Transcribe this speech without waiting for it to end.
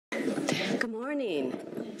Good morning.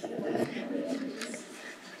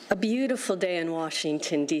 A beautiful day in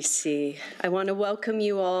Washington, D.C. I want to welcome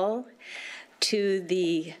you all to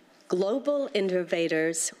the Global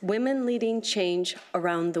Innovators Women Leading Change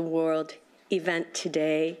Around the World event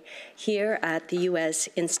today here at the U.S.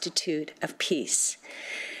 Institute of Peace.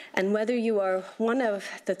 And whether you are one of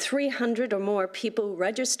the 300 or more people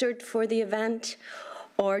registered for the event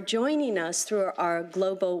or joining us through our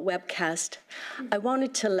global webcast, I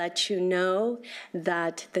wanted to let you know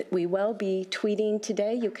that we will be tweeting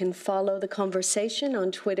today. You can follow the conversation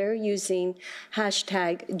on Twitter using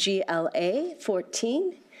hashtag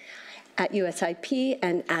GLA14 at USIP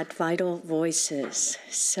and at Vital Voices.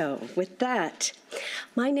 So with that,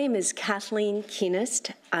 my name is Kathleen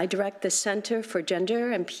Keenest. I direct the Center for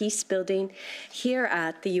Gender and Peace Building here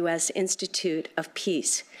at the U.S. Institute of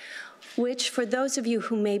Peace, which, for those of you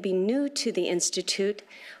who may be new to the Institute,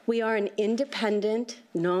 we are an independent,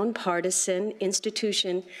 nonpartisan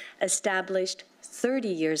institution established 30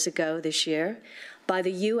 years ago this year by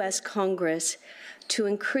the U.S. Congress to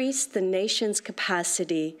increase the nation's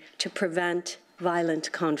capacity to prevent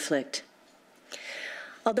violent conflict.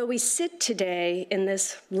 Although we sit today in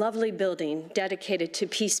this lovely building dedicated to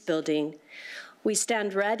peace building, we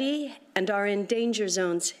stand ready and are in danger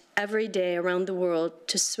zones every day around the world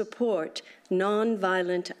to support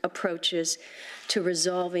nonviolent approaches to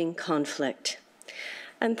resolving conflict.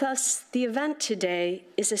 And thus, the event today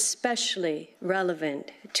is especially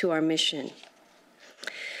relevant to our mission.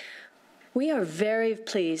 We are very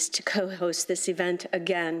pleased to co-host this event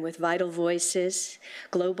again with Vital Voices,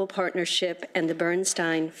 Global Partnership, and the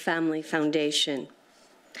Bernstein Family Foundation.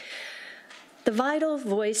 The Vital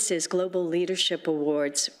Voices Global Leadership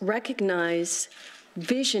Awards recognize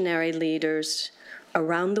visionary leaders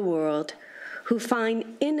around the world who find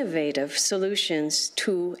innovative solutions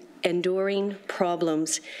to enduring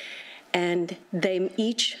problems, and they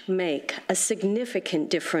each make a significant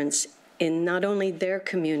difference in not only their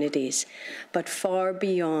communities, but far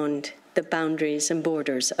beyond the boundaries and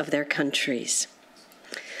borders of their countries.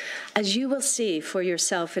 As you will see for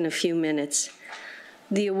yourself in a few minutes,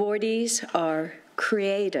 the awardees are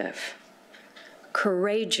creative,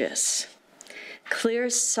 courageous,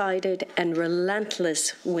 clear-sighted, and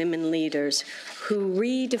relentless women leaders who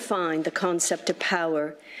redefine the concept of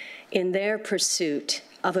power in their pursuit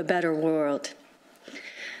of a better world.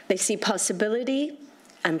 They see possibility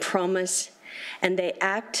and promise, and they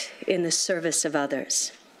act in the service of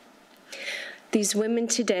others. These women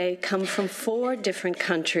today come from 4 different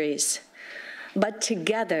countries, but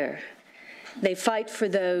together they fight for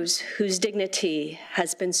those whose dignity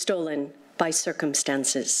has been stolen by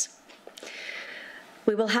circumstances.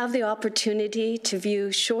 We will have the opportunity to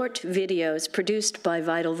view short videos produced by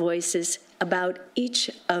Vital Voices about each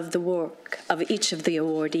of the work of each of the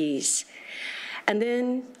awardees. And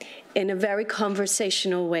then, in a very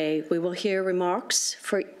conversational way, we will hear remarks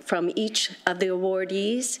from each of the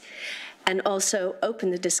awardees and also open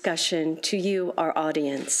the discussion to you, our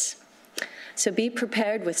audience. So be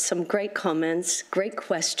prepared with some great comments, great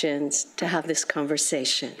questions to have this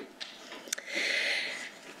conversation.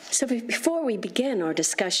 So before we begin our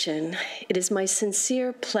discussion, it is my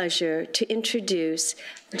sincere pleasure to introduce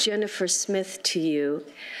Jennifer Smith to you.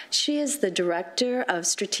 She is the Director of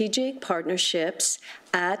Strategic Partnerships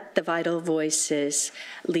at the Vital Voices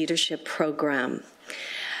Leadership Program.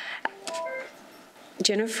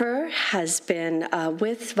 Jennifer has been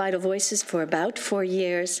with Vital Voices for about 4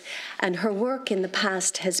 years, and her work in the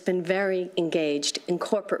past has been very engaged in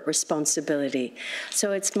corporate responsibility.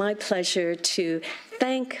 So it's my pleasure to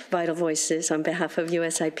thank Vital Voices on behalf of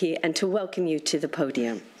USIP and to welcome you to the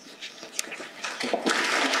podium.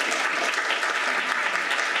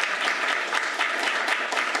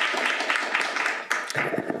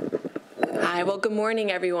 Hi, well, good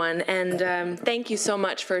morning, everyone, and thank you so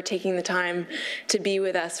much for taking the time to be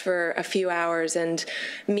with us for a few hours and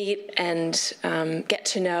meet and get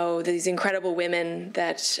to know these incredible women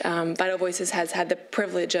that Vital Voices has had the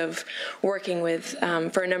privilege of working with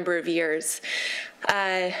for a number of years.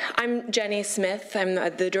 I'm Jenny Smith. I'm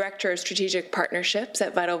the Director of Strategic Partnerships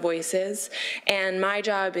at Vital Voices, and my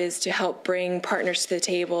job is to help bring partners to the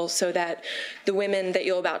table so that the women that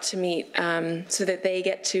you're about to meet, so that they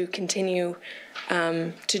get to continue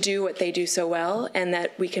to do what they do so well, and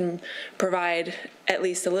that we can provide at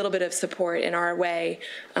least a little bit of support in our way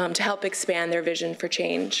to help expand their vision for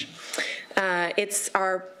change. It's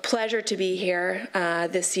our pleasure to be here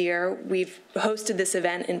this year. We've hosted this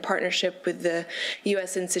event in partnership with the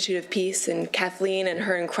U.S. Institute of Peace and Kathleen and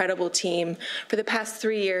her incredible team for the past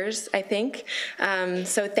 3 years, I think.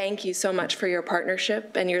 So thank you so much for your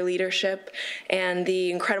partnership and your leadership and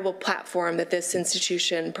the incredible platform that this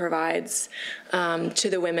institution provides to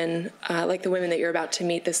the women, like the women that you're about to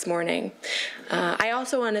meet this morning. I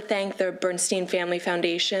also want to thank the Bernstein Family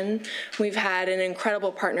Foundation. We've had an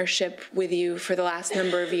incredible partnership with you for the last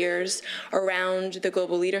number of years around the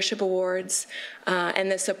Global Leadership Awards,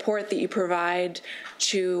 and the support that you provide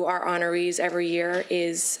to our honorees every year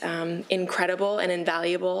is incredible and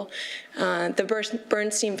invaluable. The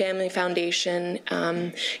Bernstein Family Foundation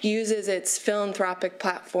uses its philanthropic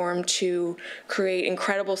platform to create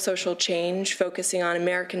incredible social change, focusing on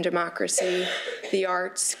American democracy, the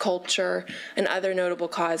arts, culture, and other notable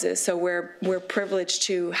causes. So we're privileged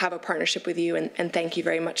to have a partnership with you, and thank you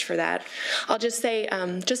very much for that. I'll just say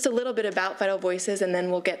just a little bit about Vital Voices, and then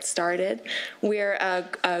we'll get started. We're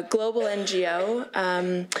a global NGO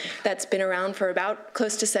that's been around for about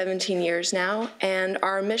close to 17 years now, and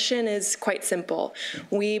our mission is quite simple.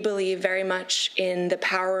 We believe very much in the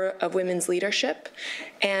power of women's leadership,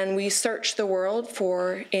 and we search the world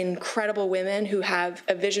for incredible women who have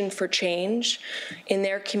a vision for change in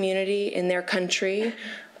their community, in their country,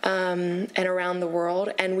 and around the world,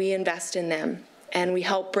 and we invest in them. And we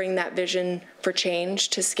help bring that vision for change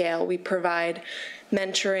to scale. We provide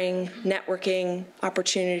mentoring, networking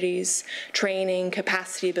opportunities, training,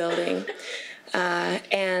 capacity building,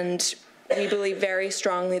 and we believe very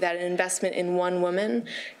strongly that an investment in one woman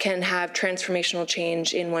can have transformational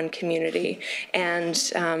change in one community.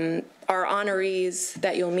 And our honorees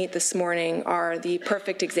that you'll meet this morning are the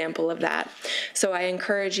perfect example of that. So I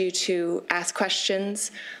encourage you to ask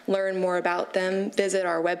questions, learn more about them, visit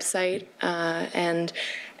our website,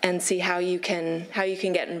 and see how you can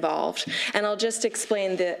get involved. And I'll just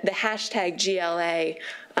explain the hashtag GLA.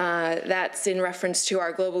 That's in reference to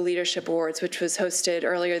our Global Leadership Awards, which was hosted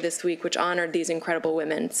earlier this week, which honored these incredible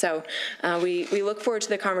women. So we look forward to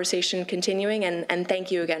the conversation continuing, and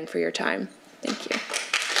thank you again for your time. Thank you.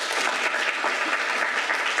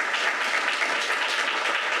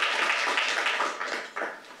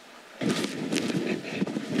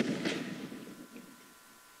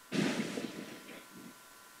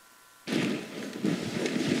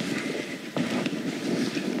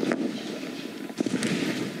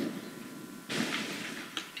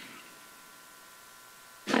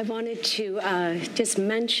 I wanted to just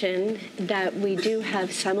mention that we do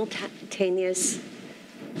have simultaneous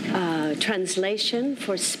translation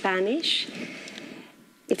for Spanish.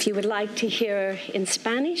 If you would like to hear in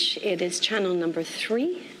Spanish, it is channel number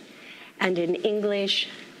 3, and in English,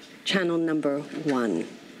 channel number 1.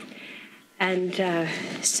 And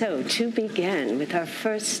so to begin with our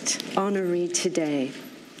first honoree today,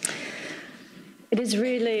 it is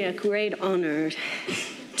really a great honor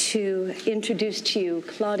to introduce to you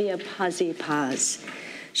Claudia Paz y Paz.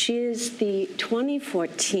 She is the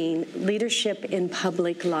 2014 Leadership in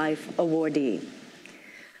Public Life awardee.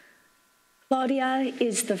 Claudia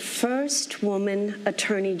is the first woman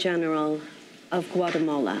Attorney General of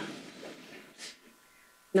Guatemala.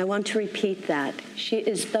 And I want to repeat that. She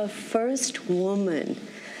is the first woman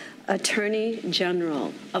Attorney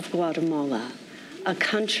General of Guatemala, a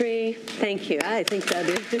country, thank you, I think that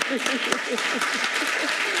is.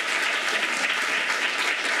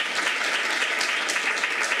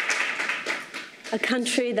 A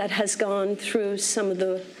country that has gone through some of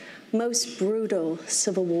the most brutal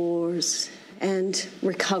civil wars and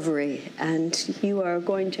recovery. And you are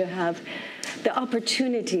going to have the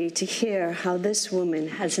opportunity to hear how this woman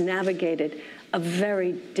has navigated a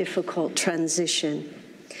very difficult transition.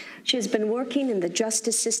 She has been working in the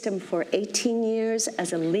justice system for 18 years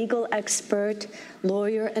as a legal expert,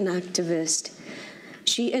 lawyer, and activist.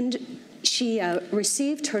 She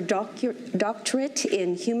received her doctorate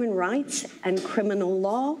in human rights and criminal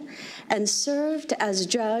law and served as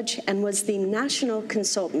judge and was the national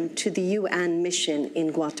consultant to the UN mission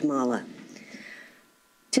in Guatemala.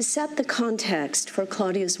 To set the context for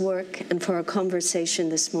Claudia's work and for our conversation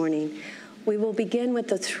this morning, we will begin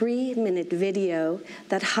with a 3-minute video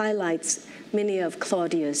that highlights many of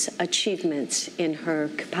Claudia's achievements in her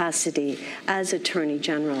capacity as Attorney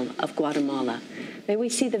General of Guatemala. May we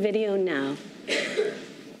see the video now?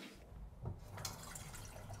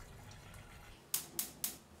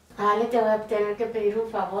 Ale, te voy a tener que pedir un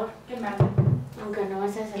favor. ¿Qué más? Aunque no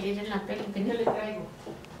vas a salir en la peli. ¿Qué le traigo?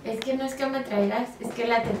 Es que no es que me traigas, es que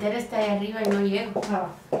la tetera está ahí arriba y no llego.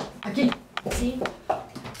 ¿Aquí? Sí.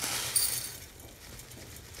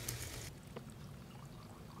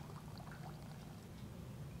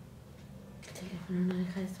 El teléfono no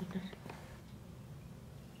deja de sonar.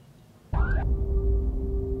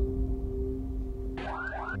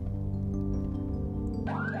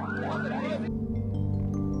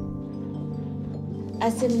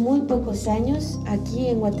 Hace muy pocos años, aquí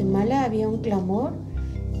en Guatemala había un clamor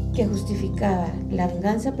que justificaba la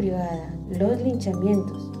venganza privada, los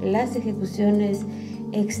linchamientos, las ejecuciones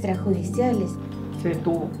extrajudiciales. Se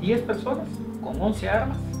detuvo 10 personas con 11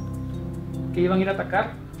 armas que iban a ir a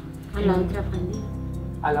atacar A la otra pandilla.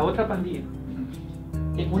 a la otra pandilla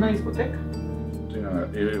en una discoteca. Sí,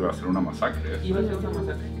 iba a ser una masacre. Iba a ser una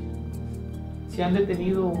masacre. Se han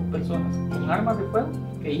detenido personas con armas de fuego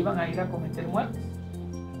que iban a ir a cometer muertes.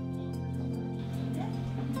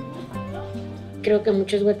 Creo que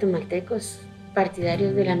muchos guatemaltecos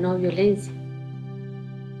partidarios de la no violencia.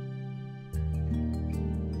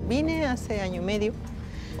 Vine hace año y medio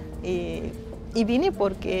y vine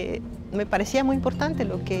porque me parecía muy importante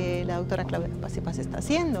lo que la doctora Claudia Paz y Paz está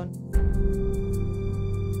haciendo.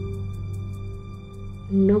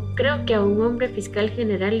 No creo que a un hombre fiscal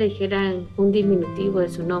general le dijeran un diminutivo de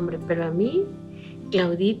su nombre, pero a mí,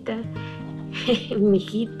 Claudita,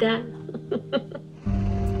 mijita.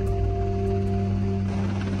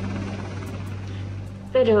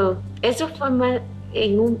 Pero eso fue más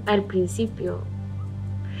al principio,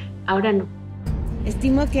 ahora no.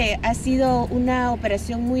 Estimo que ha sido una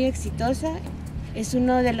operación muy exitosa. Es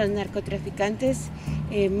uno de los narcotraficantes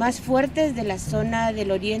más fuertes de la zona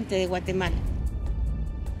del oriente de Guatemala.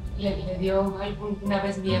 ¿Le dio alguna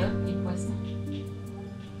vez miedo impuesto?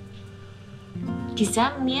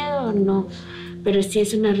 Quizá miedo no, pero sí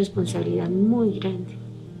es una responsabilidad muy grande.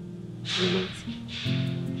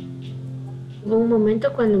 Hubo un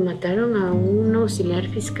momento cuando mataron a un auxiliar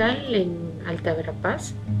fiscal en Alta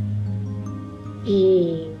Verapaz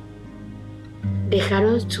y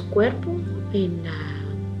dejaron su cuerpo en la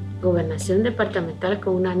gobernación departamental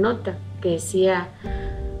con una nota que decía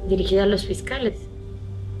dirigida a los fiscales.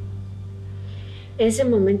 Ese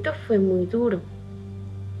momento fue muy duro,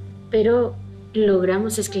 pero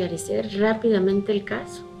logramos esclarecer rápidamente el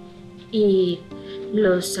caso y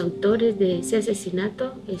los autores de ese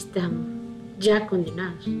asesinato están ya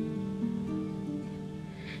condenados.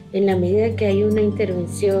 En la medida que hay una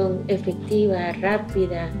intervención efectiva,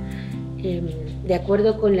 rápida, de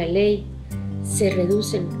acuerdo con la ley, se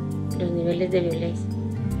reducen los niveles de violencia.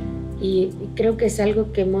 Y creo que es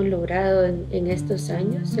algo que hemos logrado en estos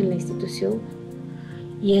años en la institución.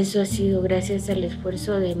 Y eso ha sido gracias al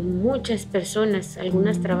esfuerzo de muchas personas.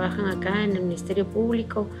 Algunas trabajan acá en el Ministerio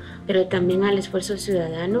Público, pero también al esfuerzo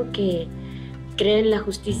ciudadano que cree en la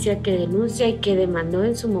justicia, que denuncia y que demandó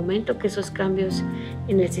en su momento que esos cambios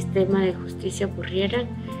en el sistema de justicia ocurrieran.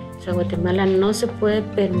 O sea, Guatemala no se puede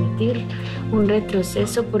permitir un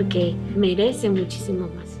retroceso porque merece muchísimo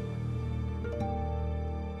más.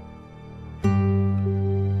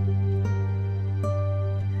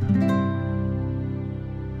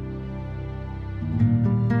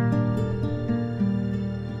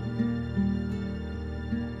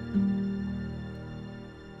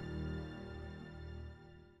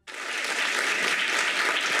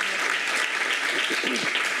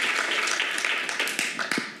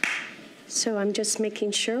 So I'm just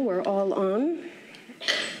making sure we're all on.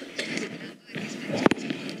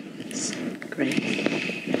 Great.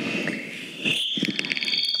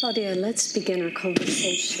 Claudia, let's begin our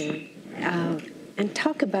conversation and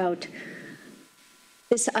talk about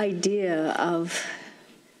this idea of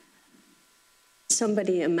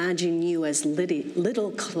somebody imagining you as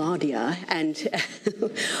little Claudia, and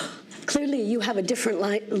clearly you have a different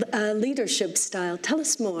leadership style. Tell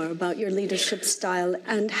us more about your leadership style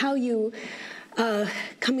and how you,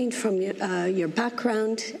 coming from your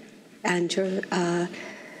background and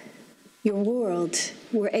your world,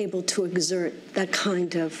 were able to exert that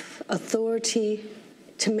kind of authority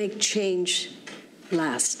to make change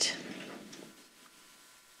last.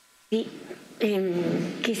 Sí,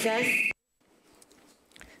 quizás.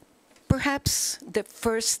 Perhaps the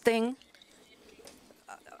first thing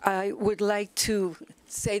I would like to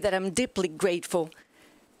say that I'm deeply grateful.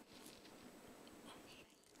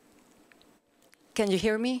 Can you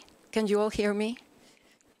hear me? Can you all hear me?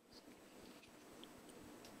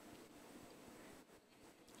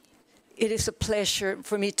 It is a pleasure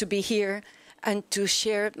for me to be here and to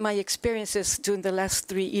share my experiences during the last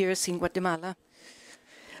 3 years in Guatemala.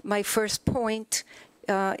 My first point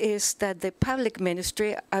is that the public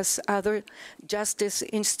ministry, as other justice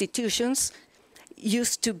institutions,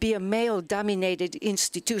 used to be a male-dominated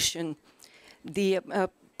institution. The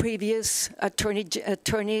previous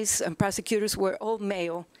attorneys and prosecutors were all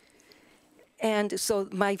male. And so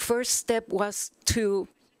my first step was to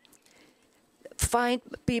find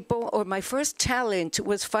people, or my first challenge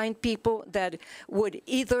was find people that would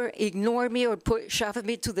either ignore me or shove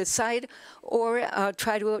me to the side or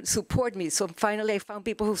try to support me. So finally I found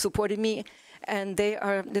people who supported me, and they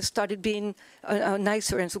started being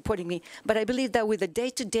nicer and supporting me. But I believe that with the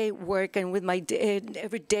day-to-day work and with my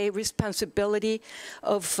everyday responsibility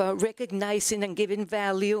of recognizing and giving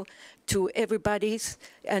value to everybody's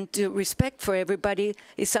and to respect for everybody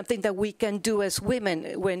is something that we can do as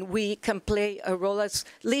women when we can play a role as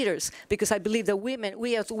leaders. Because I believe that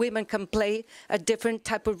we as women can play a different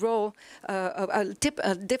type of role, a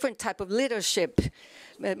different type of leadership,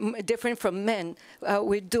 different from men.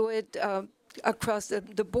 We do it across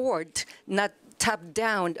the board, not top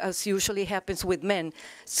down as usually happens with men.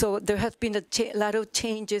 So there has been a lot of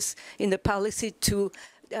changes in the policy to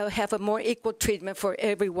have a more equal treatment for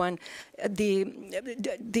everyone. The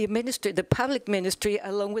public ministry,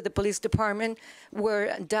 along with the police department,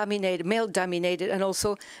 were dominated, male-dominated, and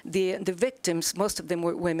also the victims, most of them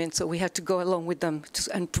were women, so we had to go along with them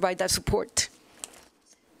and provide that support.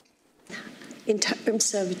 In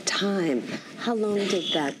terms of time, how long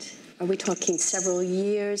did that? Are we talking several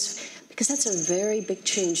years? Because that's a very big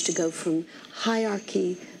change to go from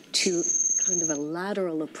hierarchy to kind of a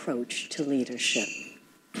lateral approach to leadership.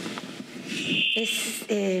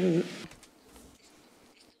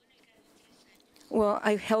 Well,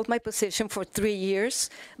 I held my position for 3 years,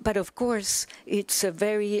 but of course, it's a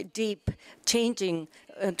very deep, changing,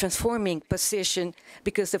 transforming position,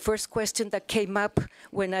 because the first question that came up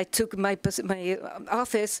when I took my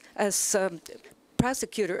office as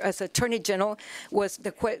prosecutor, as Attorney General, was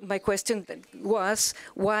my question was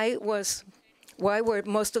why were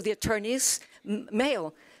most of the attorneys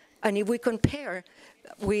male? And if we compare,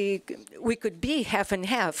 we could be half and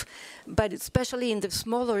half, but especially in the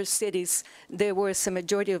smaller cities, there was a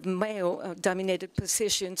majority of male-dominated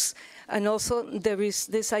positions. And also there is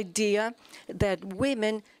this idea that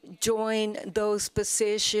women join those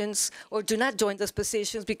positions or do not join those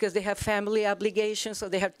positions because they have family obligations or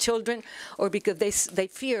they have children or because they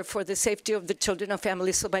fear for the safety of the children and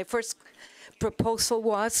families. So my first proposal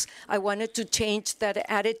was I wanted to change that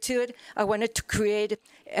attitude. I wanted to create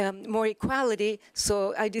more equality,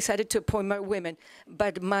 so I decided to appoint more women.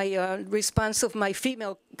 But my response of my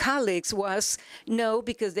female colleagues was no,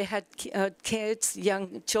 because they had kids,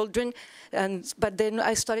 young children. But then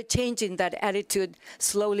I started changing that attitude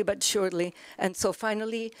slowly but surely. And so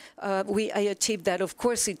finally, I achieved that. Of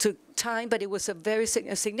course, it took time, but it was a very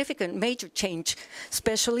significant, major change,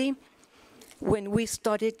 especially when we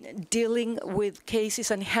started dealing with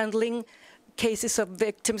cases and handling cases of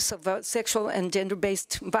victims of sexual and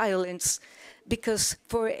gender-based violence. Because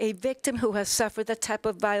for a victim who has suffered that type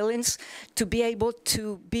of violence, to be able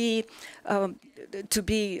to be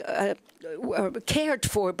cared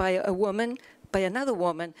for by a woman, by another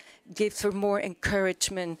woman, gives her more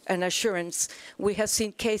encouragement and assurance. We have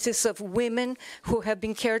seen cases of women who have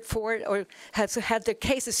been cared for or has had their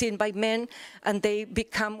cases seen by men, and they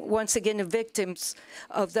become once again victims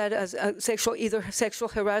of that as either sexual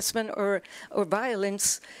harassment or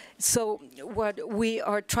violence. So what we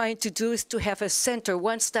are trying to do is to have a center,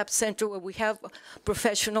 one-stop center, where we have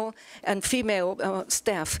professional and female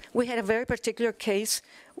staff. We had a very particular case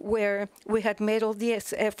where we had made all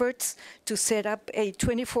these efforts to set up a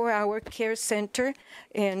 24-hour care center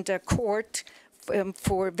and a court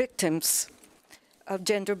for victims of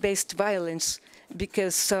gender-based violence,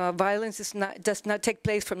 because violence does not take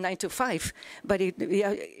place from 9 to 5, but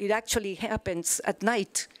it actually happens at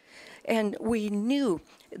night. And we knew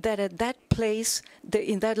that at that place,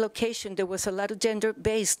 in that location, there was a lot of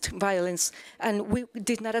gender-based violence, and we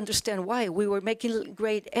did not understand why. We were making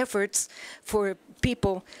great efforts for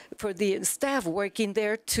people, for the staff working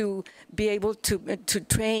there to be able to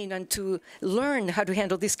train and to learn how to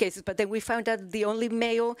handle these cases. But then we found out the only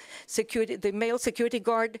male security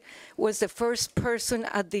guard was the first person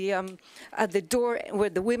at the door where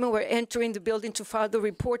the women were entering the building to file the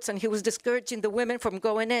reports, and he was discouraging the women from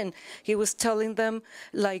going in. He was telling them,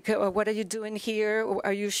 like, what are you doing here? Or,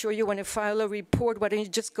 are you sure you want to file a report? Why don't you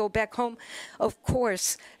just go back home? Of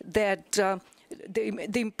course, that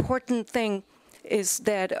the important thing is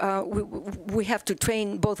that we have to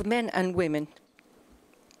train both men and women.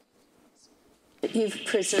 You've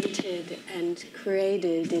presented and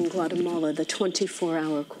created in Guatemala the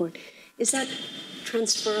 24-hour court. Is that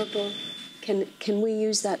transferable? Can we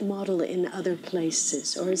use that model in other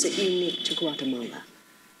places, or is it unique to Guatemala?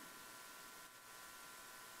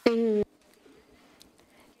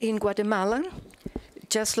 In Guatemala,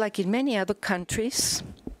 just like in many other countries,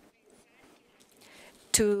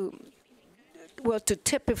 to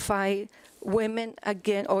typify women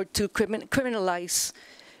again, or to criminalize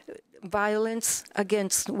violence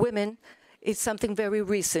against women is something very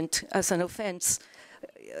recent as an offense.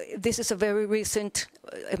 This is a very recent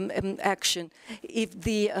action. If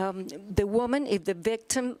the woman, if the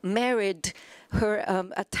victim married her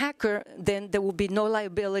attacker, then there will be no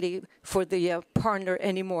liability for the partner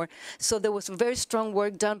anymore. So there was very strong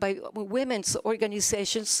work done by women's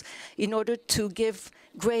organizations in order to give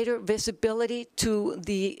greater visibility to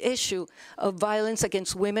the issue of violence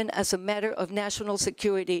against women as a matter of national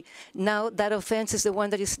security. Now that offense is the one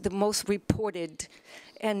that is the most reported.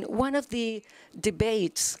 And one of the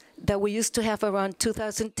debates that we used to have around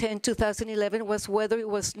 2010, 2011 was whether it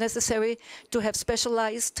was necessary to have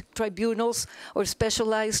specialized tribunals or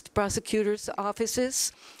specialized prosecutors'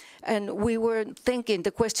 offices. And we were thinking,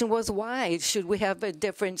 the question was, why should we have a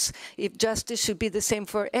difference? If justice should be the same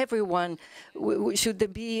for everyone, should there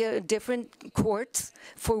be different courts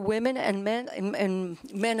for women and men, and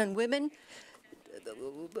men and women?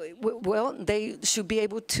 Well, they should be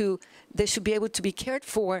able to be cared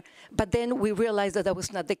for, but then we realized that that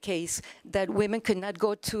was not the case, that women could not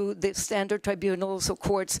go to the standard tribunals or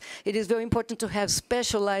courts. It is very important to have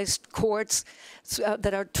specialized courts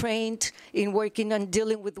that are trained in working and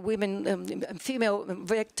dealing with women, female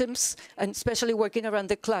victims, and especially working around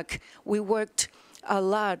the clock. We worked a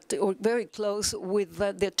lot, or very close, with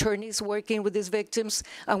the attorneys working with these victims.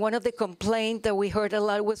 And one of the complaints that we heard a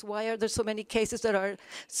lot was, why are there so many cases that are,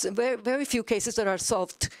 very few cases that are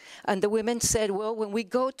solved? And the women said, well, when we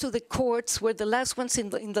go to the courts, we're the last ones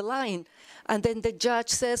in the line. And then the judge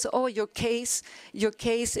says, oh, your case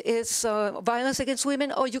is violence against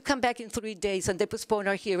women, oh, you come back in 3 days, and they postpone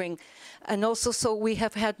our hearing. And also, so we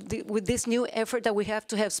have had, with this new effort that we have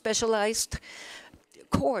to have specialized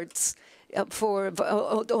courts for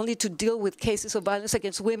only to deal with cases of violence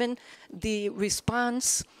against women, the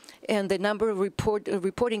response and the number of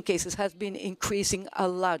reporting cases has been increasing a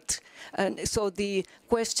lot. And so the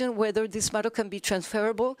question whether this model can be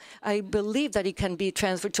transferable, I believe that it can be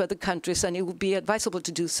transferred to other countries, and it would be advisable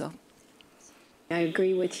to do so. I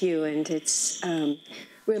agree with you, and it's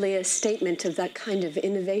really a statement of that kind of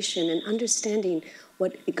innovation and understanding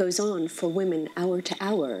what goes on for women hour to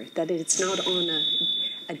hour, that it's not on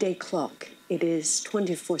a day clock. It is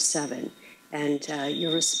 24/7, and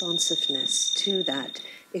your responsiveness to that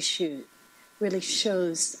issue really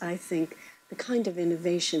shows, I think, the kind of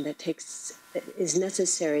innovation that is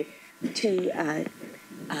necessary to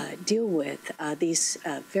deal with these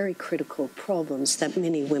very critical problems that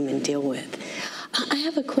many women deal with. I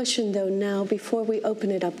have a question, though, now, before we open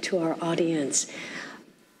it up to our audience.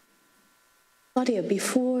 Claudia,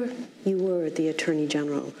 before you were the Attorney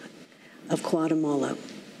General of Guatemala,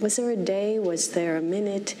 was there a day, was there a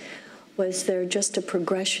minute, was there just a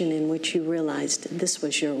progression in which you realized this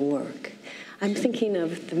was your work? I'm thinking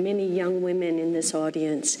of the many young women in this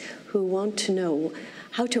audience who want to know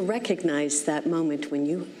how to recognize that moment when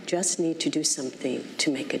you just need to do something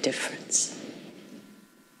to make a difference.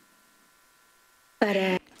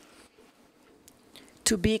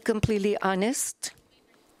 To be completely honest,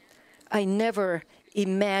 I never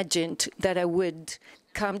imagined that I would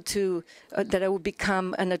that I would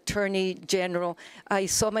become an attorney general. I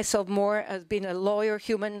saw myself more as being a lawyer,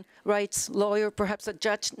 human rights lawyer, perhaps a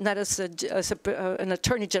judge, not as an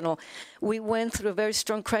attorney general. We went through a very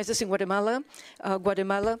strong crisis in Guatemala.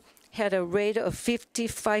 Guatemala had a rate of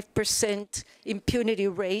 55% impunity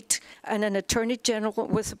rate, and an attorney general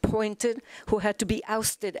was appointed who had to be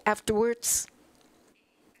ousted afterwards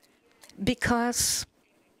because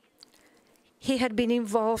he had been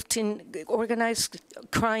involved in organized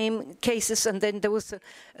crime cases, and then there was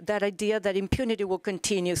that idea that impunity will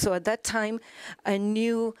continue. So at that time, a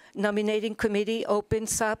new nominating committee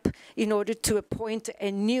opens up in order to appoint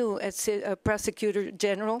a new prosecutor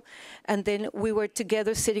general. And then we were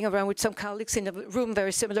together sitting around with some colleagues in a room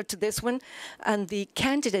very similar to this one, and the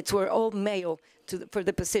candidates were all male for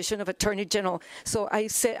the position of Attorney General. So I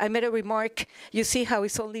made a remark, you see how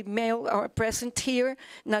it's only male are present here,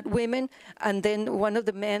 not women? And then one of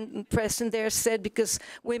the men present there said, because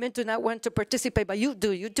women do not want to participate, but you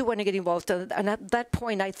do want to get involved. And at that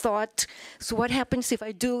point I thought, so what happens if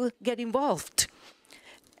I do get involved?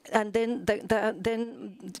 And then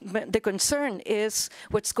the concern is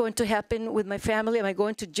what's going to happen with my family. Am I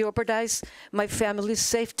going to jeopardize my family's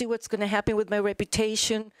safety? What's going to happen with my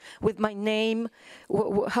reputation, with my name?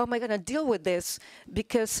 How am I going to deal with this?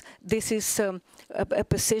 Because this is a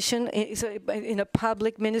position in a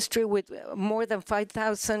public ministry with more than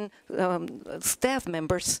 5,000 staff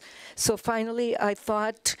members. So finally, I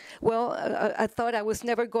thought, well, I thought I was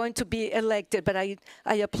never going to be elected, but I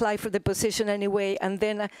applied for the position anyway, and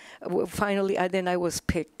then finally, I was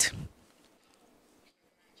picked.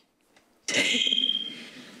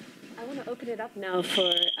 I want to open it up now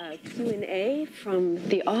for Q&A from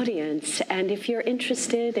the audience. And if you're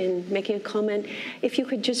interested in making a comment, if you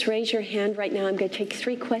could just raise your hand right now. I'm going to take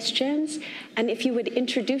 3 questions. And if you would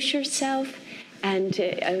introduce yourself and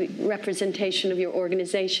a representation of your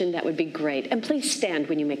organization, that would be great. And please stand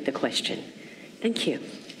when you make the question. Thank you.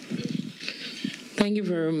 Thank you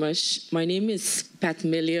very much. My name is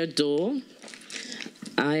Patmelia Dole.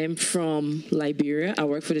 I am from Liberia. I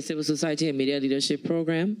work for the Civil Society and Media Leadership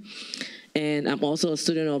Program, and I'm also a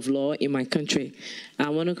student of law in my country. I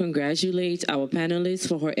want to congratulate our panelists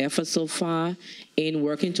for her efforts so far in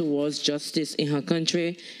working towards justice in her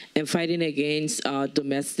country and fighting against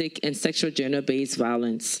domestic and sexual gender-based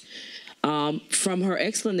violence. From her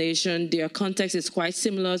explanation, their context is quite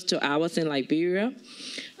similar to ours in Liberia.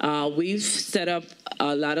 We've set up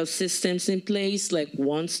a lot of systems in place, like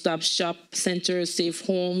one-stop shop centers, safe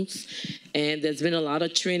homes, and there's been a lot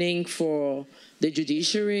of training for the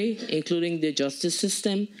judiciary, including the justice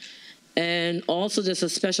system. And also there's a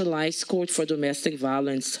specialized court for domestic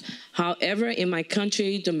violence. However, in my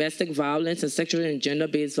country, domestic violence and sexual and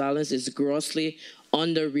gender-based violence is grossly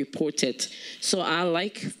underreported. So I'd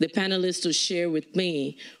like the panelists to share with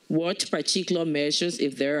me what particular measures,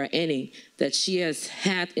 if there are any, that she has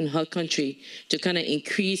had in her country to kind of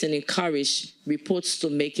increase and encourage reports to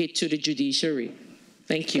make it to the judiciary.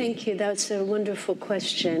 Thank you. Thank you. That's a wonderful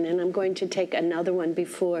question. And I'm going to take another one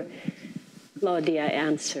before Claudia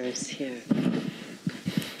answers here.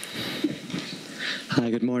 Hi,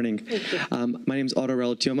 good morning. My name is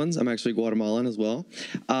Honoree Tiomans. I'm actually Guatemalan as well.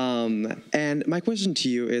 And my question to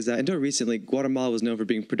you is that until recently, Guatemala was known for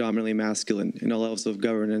being predominantly masculine in all levels of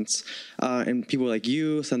governance. And people like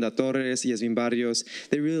you, Sandra Torres, Yasmin Barrios,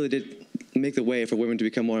 they really did make the way for women to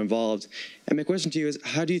become more involved. And my question to you is,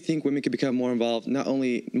 how do you think women can become more involved, not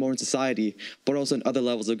only more in society, but also in other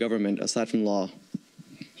levels of government, aside from law?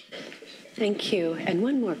 Thank you. And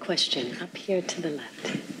one more question up here to the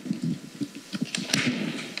left.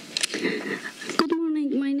 Good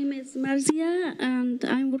morning. My name is Marzia, and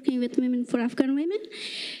I'm working with Women for Afghan Women.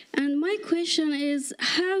 And my question is,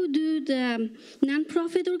 how do the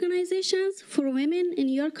nonprofit organizations for women in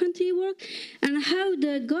your country work, and how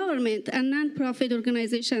the government and nonprofit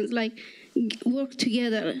organizations work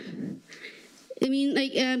together? I mean,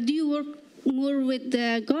 do you work more with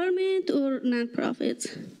the government or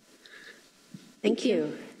nonprofits? Thank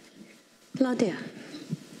you. Claudia.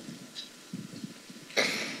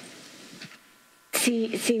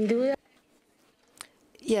 Sin duda.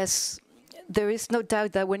 Yes, there is no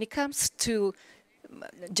doubt that when it comes to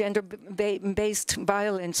gender-based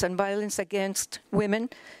violence and violence against women,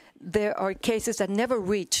 there are cases that never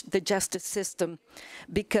reach the justice system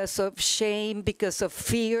because of shame, because of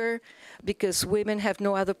fear, because women have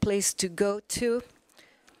no other place to go to.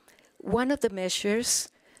 One of the measures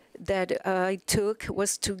that I took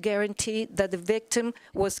was to guarantee that the victim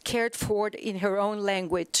was cared for in her own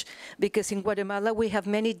language, because in Guatemala we have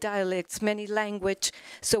many dialects, many language,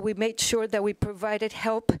 so we made sure that we provided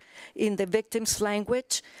help in the victim's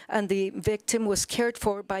language, and the victim was cared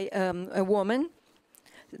for by a woman,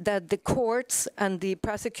 that the courts and the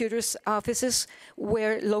prosecutor's offices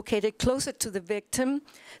were located closer to the victim.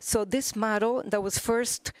 So this model that was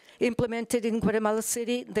first implemented in Guatemala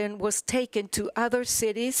City then was taken to other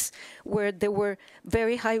cities where there were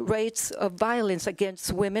very high rates of violence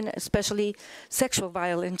against women, especially sexual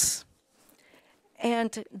violence.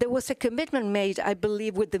 And there was a commitment made, I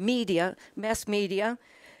believe, with the media, mass media,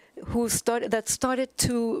 that started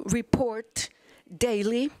to report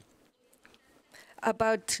daily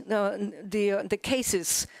about the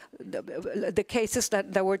cases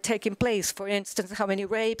that were taking place. For instance, how many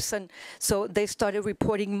rapes, and so they started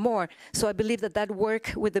reporting more. So I believe that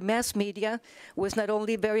work with the mass media was not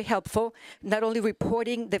only very helpful, not only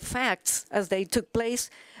reporting the facts as they took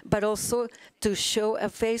place, but also to show a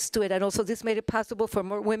face to it. And also this made it possible for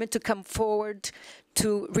more women to come forward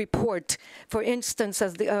to report. For instance,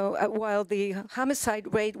 while the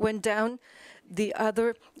homicide rate went down, the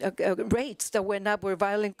other rates that went up were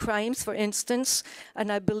violent crimes, for instance,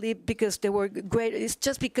 and I believe because they were greater, it's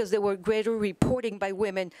just because there were greater reporting by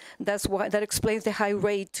women. That's why that explains the high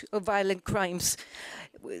rate of violent crimes.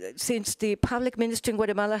 Since the public ministry in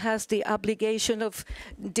Guatemala has the obligation of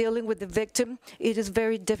dealing with the victim, it is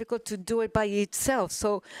very difficult to do it by itself.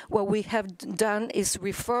 So what we have done is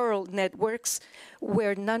referral networks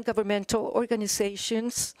where non-governmental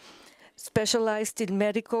organizations specialized in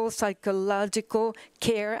medical, psychological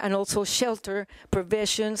care, and also shelter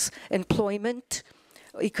provisions, employment,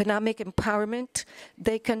 economic empowerment.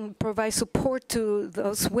 They can provide support to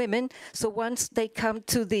those women. So once they come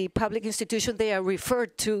to the public institution, they are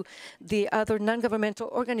referred to the other non-governmental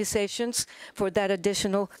organizations for that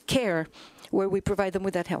additional care, where we provide them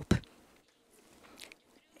with that help.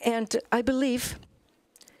 And I believe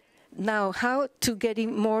now how to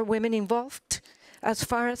getting more women involved. As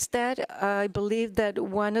far as that, I believe that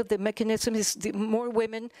one of the mechanisms is the more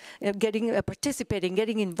women participating,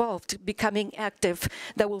 getting involved, becoming active,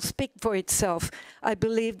 that will speak for itself. I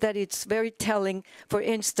believe that it's very telling, for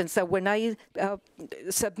instance, that when I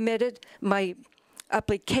submitted my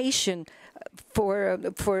application for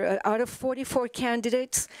out of 44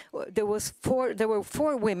 candidates, there were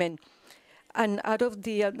 4 women. And out of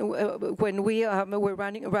the when we were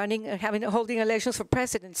holding elections for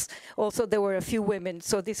presidents, also there were a few women.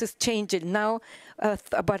 So this is changing now.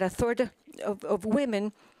 About a third of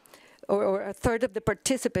women, or a third of the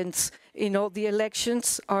participants in all the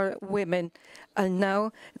elections are women. And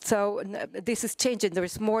now, so this is changing. There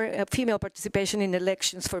is more female participation in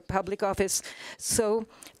elections for public office. So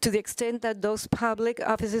to the extent that those public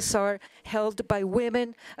offices are held by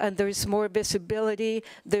women and there is more visibility,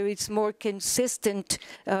 there is more consistent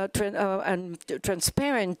and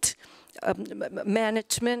transparent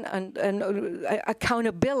management and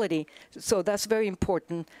accountability. So that's very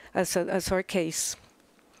important as our case.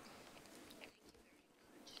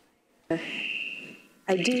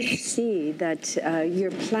 I do see that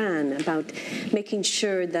your plan about making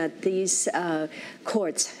sure that these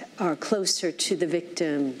courts are closer to the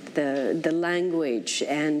victim, the language,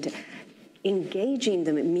 and engaging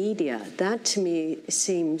the media, that to me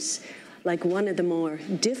seems like one of the more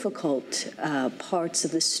difficult parts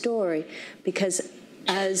of the story, because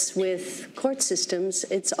as with court systems,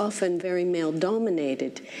 it's often very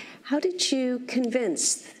male-dominated. How did you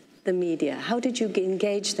convince the media? How did you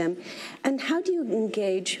engage them? And how do you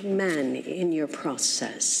engage men in your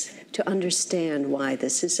process to understand why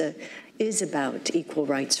this is about equal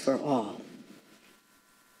rights for all?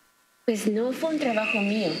 Pues no fue un trabajo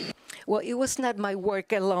mío. Well, it was not my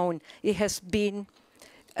work alone. It has been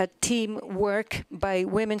a team work by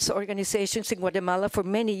women's organizations in Guatemala for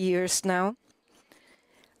many years now.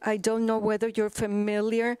 I don't know whether you're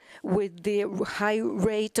familiar with the high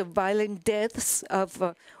rate of violent deaths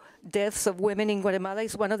of women in Guatemala.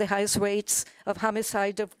 Is one of the highest rates of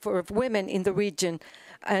homicide for women in the region.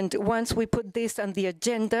 And once we put this on the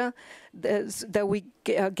agenda, that we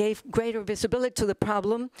gave greater visibility to the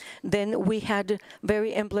problem, then we had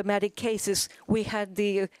very emblematic cases. We had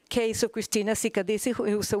the case of Cristina Cicadisi,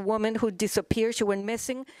 who was a woman who disappeared. She went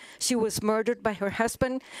missing. She was murdered by her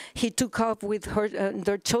husband. He took off with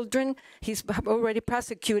their children. He's already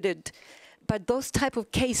prosecuted. But those type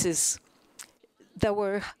of cases that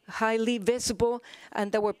were highly visible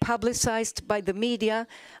and that were publicized by the media,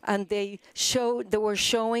 and they were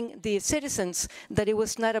showing the citizens that it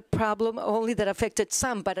was not a problem only that affected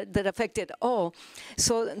some, but that affected all.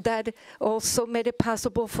 So that also made it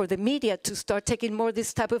possible for the media to start taking more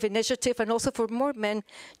this type of initiative, and also for more men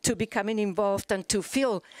to becoming involved and to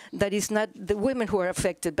feel that it's not the women who are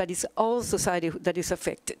affected, but it's all society that is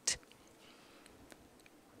affected.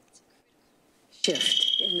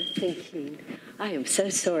 Shift in the thinking. I am so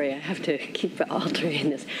sorry, I have to keep altering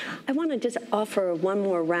this. I want to just offer one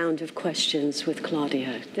more round of questions with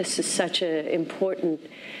Claudia. This is such an important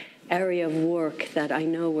area of work that I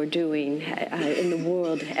know we're doing in the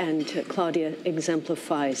world, and Claudia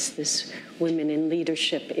exemplifies this women in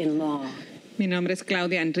leadership in law. Mi nombre es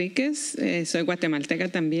Claudia Enríquez, soy guatemalteca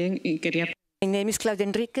también y quería... My name is Claudia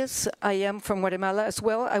Enríquez. I am from Guatemala as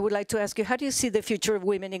well. I would like to ask you, how do you see the future of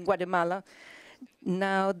women in Guatemala?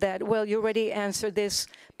 Now that, well, you already answered this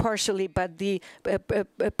partially, but the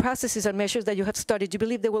processes and measures that you have started, do you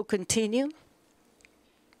believe they will continue?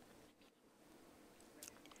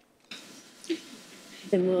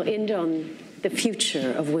 And we'll end on the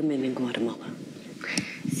future of women in Guatemala.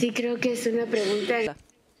 Sí, creo que es una pregunta.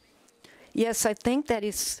 Yes, I think that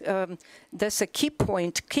is that's a key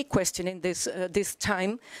point, key question in this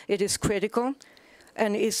time. It is critical.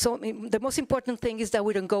 And the most important thing is that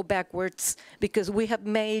we don't go backwards, because we have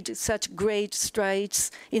made such great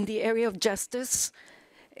strides in the area of justice,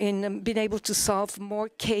 in being able to solve more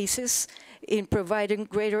cases, in providing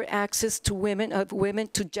greater access to women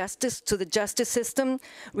to justice, to the justice system,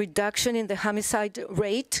 reduction in the homicide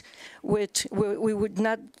rate, which we would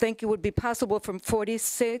not think it would be possible from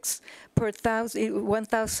 46 per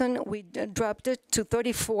 1,000. We dropped it to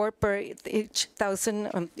 34 per each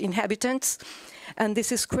 1,000 inhabitants. And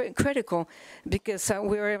this is critical, because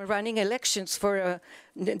we're running elections for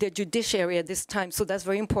the judiciary at this time, so that's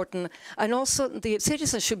very important. And also, the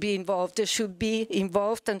citizens should be involved. They should be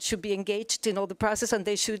involved and should be engaged in all the process, and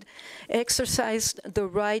they should exercise the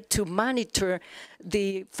right to monitor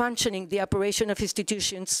the functioning, the operation of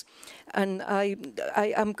institutions. And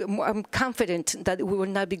I'm confident that we will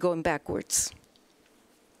not be going backwards.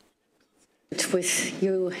 With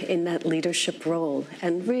you in that leadership role,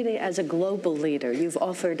 and really as a global leader, you've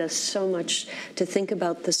offered us so much to think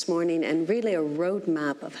about this morning, and really a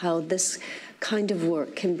roadmap of how this kind of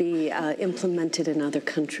work can be implemented in other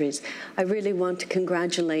countries. I really want to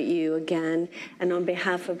congratulate you again, and on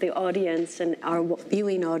behalf of the audience and our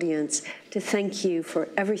viewing audience, to thank you for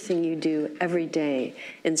everything you do every day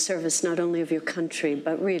in service not only of your country,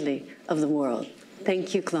 but really of the world.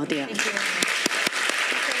 Thank you, Claudia. Thank you.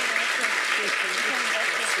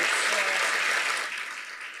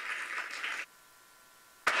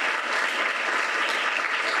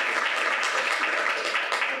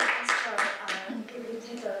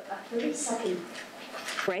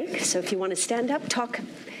 Break. So if you want to stand up,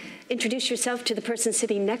 introduce yourself to the person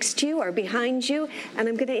sitting next to you or behind you, and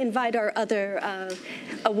I'm going to invite our other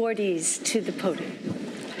awardees to the podium.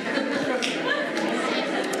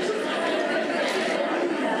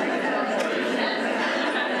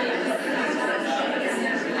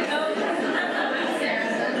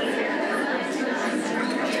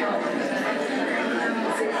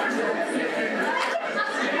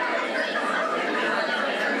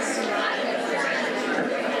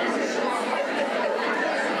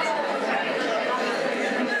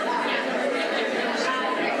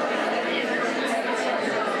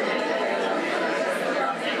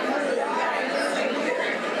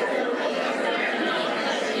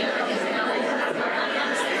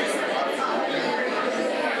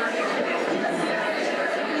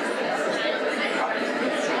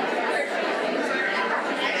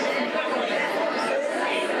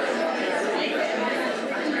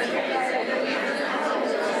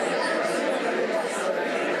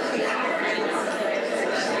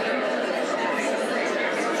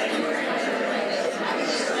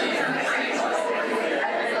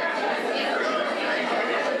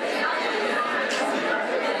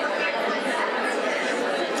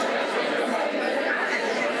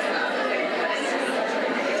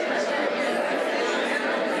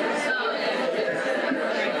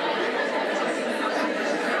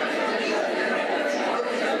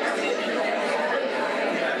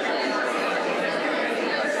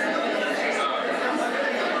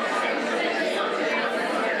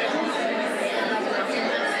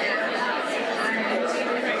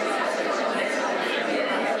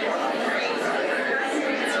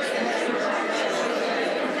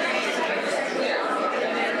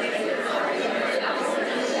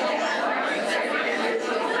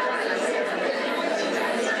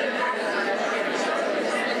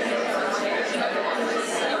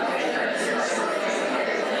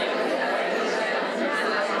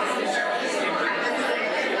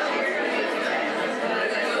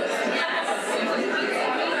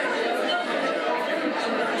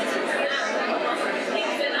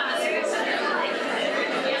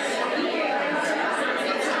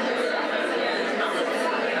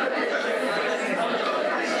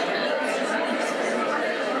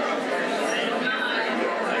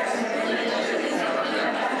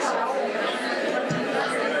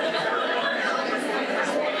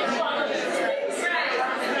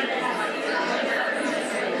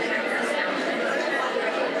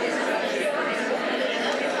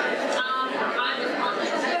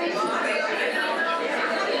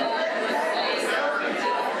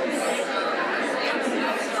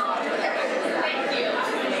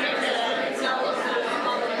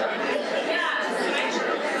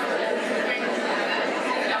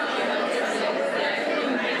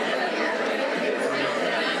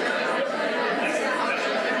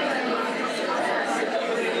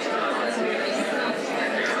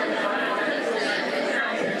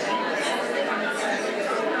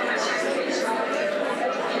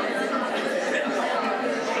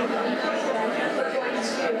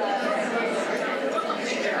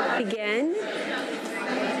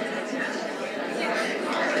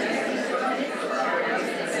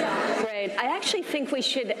 really think we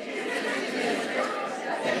should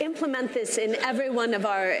implement this in every one of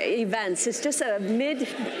our events. It's just a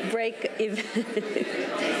mid-break event.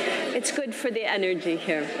 It's good for the energy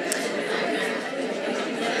here.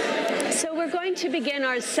 So we're going to begin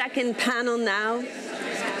our second panel now.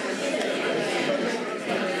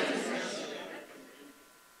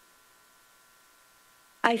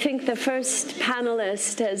 I think the first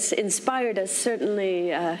panelist has inspired us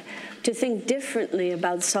certainly to think differently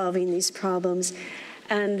about solving these problems.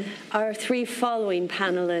 And our three following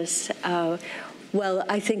panelists will,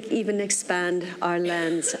 I think, even expand our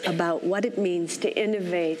lens about what it means to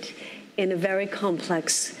innovate in a very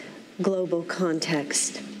complex global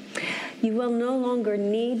context. You will no longer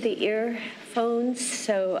need the earphones,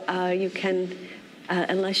 so you can,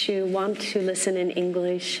 unless you want to listen in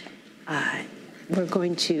English, we're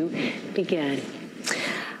going to begin.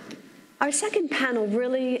 Our second panel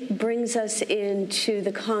really brings us into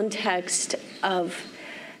the context of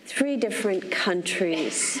three different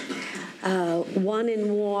countries, one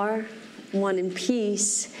in war, one in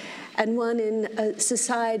peace, and one in a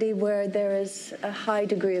society where there is a high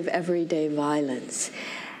degree of everyday violence.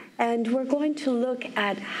 And we're going to look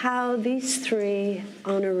at how these three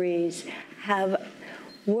honorees have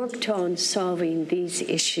worked on solving these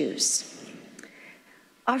issues.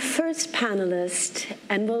 Our first panelist,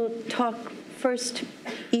 and we'll talk first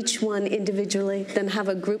each one individually, then have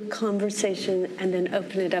a group conversation, and then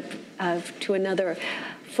open it up to another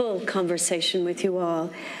full conversation with you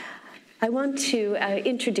all. I want to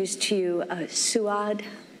introduce to you Suaad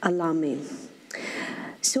Allami.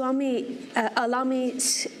 Suaad Allami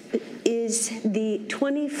is the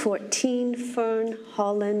 2014 Fern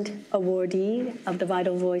Holland awardee of the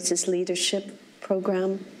Vital Voices Leadership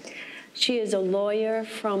Program. She is a lawyer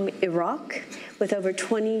from Iraq with over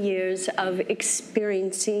 20 years of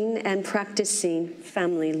experiencing and practicing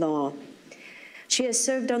family law. She has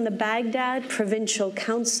served on the Baghdad Provincial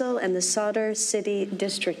Council and the Sadr City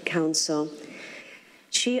District Council.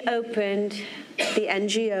 She opened the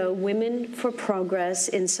NGO Women for Progress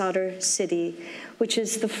in Sadr City, which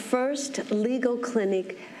is the first legal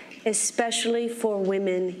clinic especially for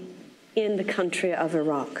women in the country of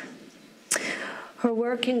Iraq. Her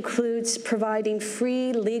work includes providing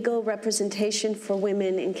free legal representation for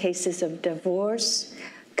women in cases of divorce,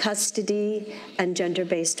 custody, and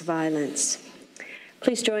gender-based violence.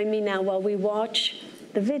 Please join me now while we watch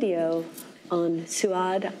the video on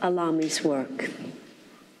Suaad Allami's work.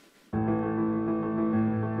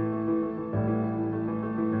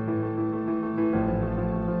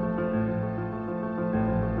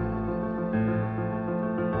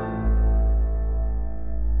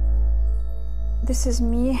 This is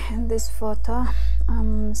me in this photo.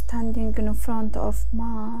 I'm standing in front of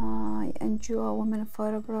my NGO Women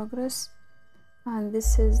for Progress, and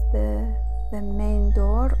this is the main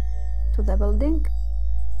door to the building.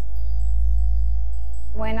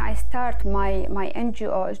 When I start my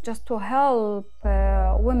NGO, it's just to help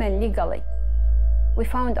women legally. We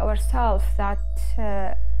found ourselves that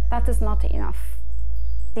that is not enough.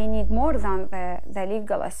 They need more than the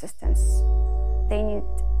legal assistance. They need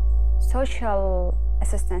social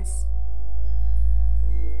assistance.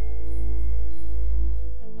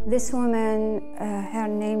 This woman, her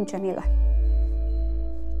name Jamila.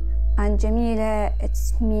 And Jamila,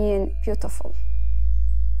 it's mean beautiful,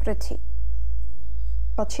 pretty.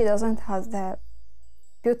 But she doesn't have the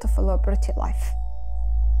beautiful or pretty life.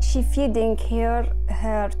 She feeding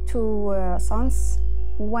her two sons.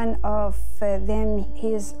 One of them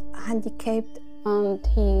is handicapped and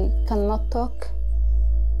he cannot talk.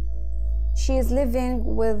 She is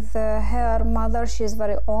living with her mother. She is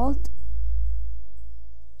very old.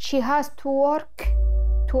 She has to work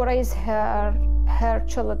to raise her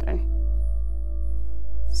children.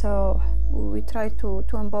 So we try to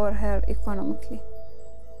empower her economically.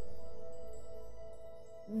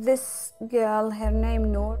 This girl, her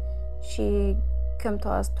name Noor, she came to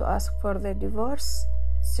us to ask for the divorce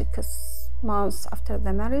 6 months after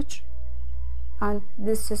the marriage. And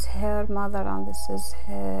this is her mother and this is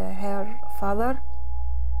her father.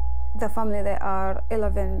 The family, they are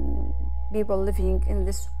 11 people living in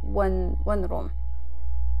this one room.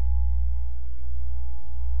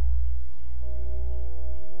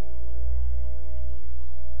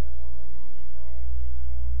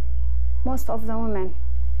 Most of the women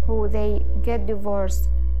who they get divorced,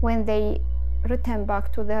 when they return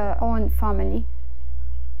back to their own family,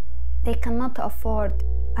 they cannot afford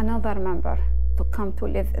another member to come to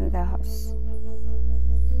live in the house.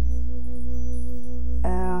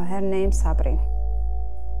 Her name Sabri.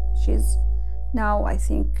 She's now, I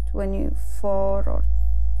think, 24 or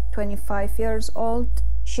 25 years old.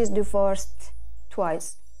 She's divorced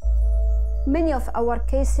twice. Many of our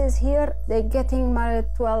cases here, they're getting married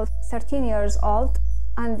 12, 13 years old,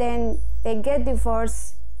 and then they get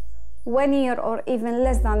divorced 1 year or even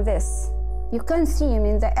less than this. You can see, I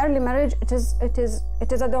mean, the early marriage, it is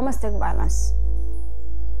a domestic violence.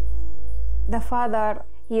 The father,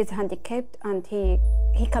 he is handicapped and he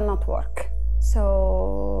cannot work.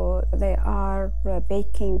 So they are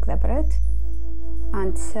baking the bread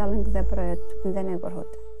and selling the bread in the neighborhood.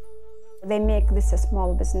 They make this a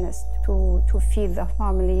small business to feed the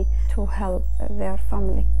family, to help their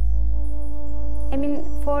family. I mean,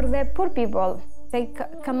 for the poor people, they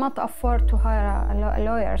cannot afford to hire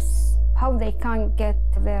lawyers. How they can get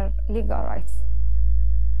their legal rights?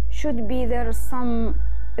 Should be there some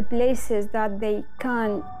places that they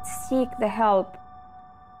can seek the help,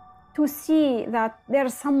 to see that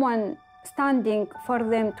there's someone standing for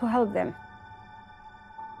them to help them.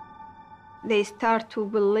 They start to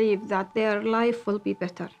believe that their life will be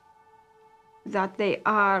better, that they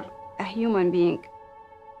are a human being,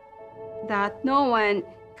 that no one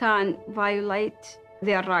can violate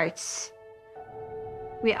their rights.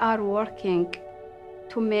 We are working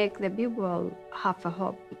to make the people have a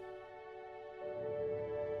hope.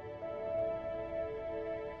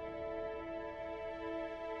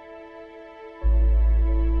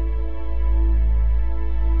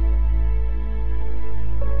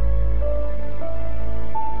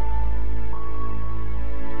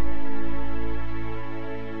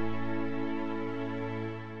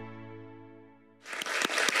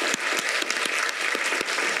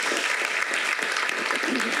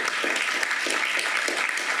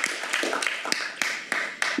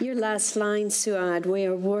 Your last line, Suaad, we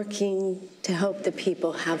are working to help the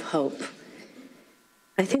people have hope.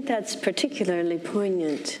 I think that's particularly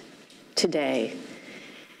poignant today.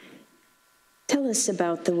 Tell us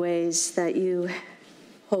about the ways that you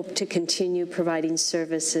hope to continue providing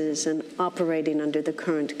services and operating under the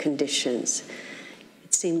current conditions.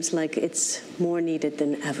 It seems like it's more needed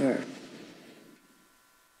than ever.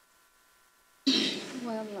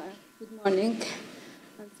 Well, good morning.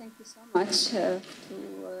 And thank you so much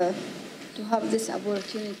to have this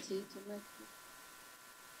opportunity to meet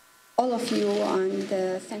all of you, and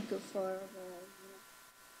thank you for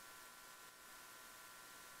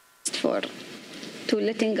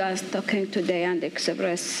letting us talking today and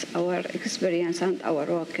express our experience and our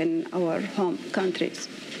work in our home countries.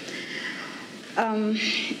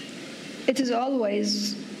 It is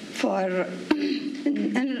always for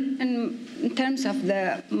in terms of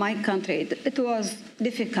my country, it was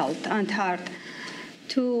difficult and hard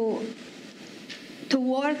to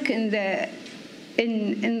work in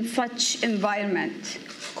such environment,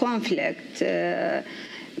 conflict,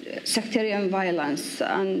 sectarian violence,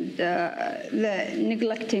 and the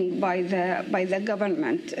neglecting by the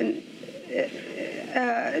government. And,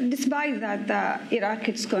 despite that, Iraq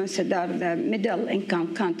is considered the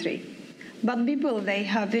middle-income country. But people, they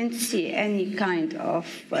haven't seen any kind of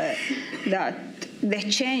the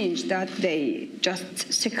change, that they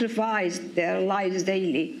just sacrificed their lives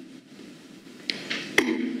daily,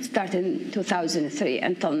 starting 2003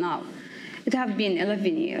 until now. It have been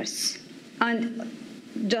 11 years. And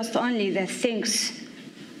just only the things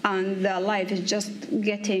and the life is just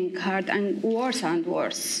getting hard and worse.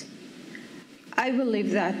 I believe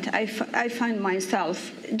that I find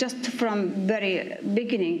myself just from very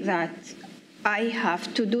beginning that I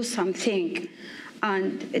have to do something,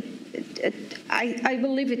 and I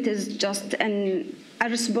believe it is just a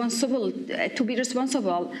responsible to be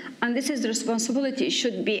responsible, and this is the responsibility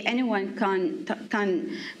should be anyone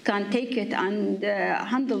can take it and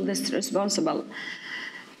handle this responsible.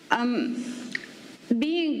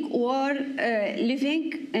 Being or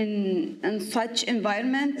living in such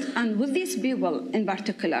environment and with these people in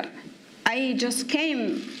particular, I just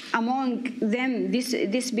came among them,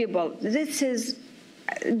 these people. This is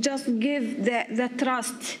just give the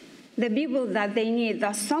trust, the people that they need,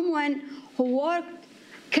 that someone who worked,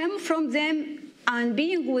 came from them and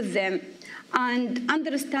being with them and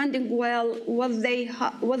understanding well what they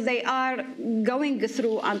are going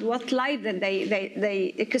through and what life that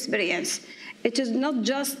they experience. It is not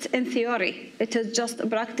just in theory, it is just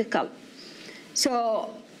practical.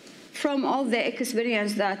 So from all the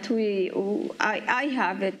experience that I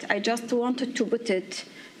have it, I just wanted to put it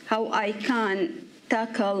how I can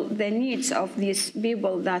tackle the needs of these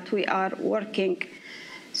people that we are working.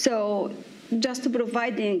 So just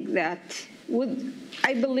providing that,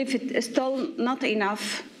 I believe it is still not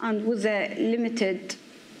enough, and with the limited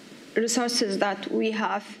resources that we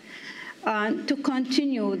have, to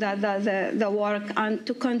continue the work and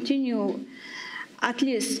to continue at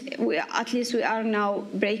least we are now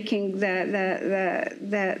breaking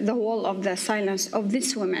the wall of the silence of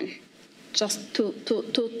these women, just to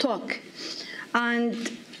talk. And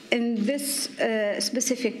in this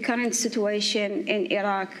specific current situation in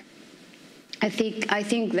Iraq, I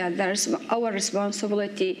think that there's our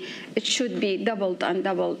responsibility. It should be doubled and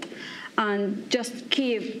doubled, and just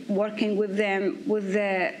keep working with them with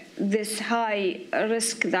this high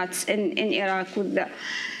risk that's in Iraq.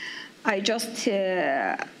 I just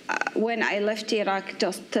when I left Iraq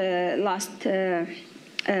just last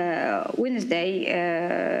Wednesday,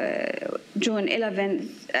 June 11th,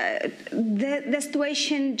 the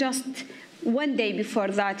situation just one day before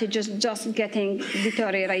that, it just getting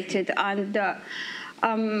deteriorated, and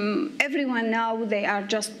everyone now, they are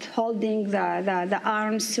just holding the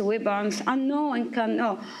arms, weapons, and no one can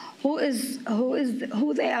know who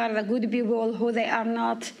they are, the good people, who they are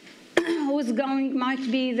not. Who's going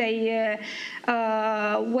might be where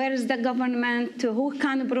is the government, who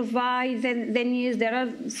can provide the needs. There are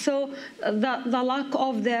so the lack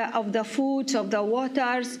of the foods, of the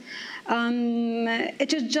waters.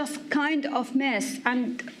 It is just kind of mess,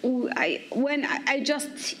 and when I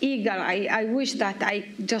just eager, I wish that I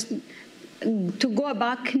just to go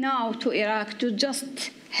back now to Iraq to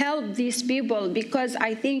just help these people, because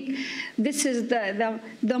I think this is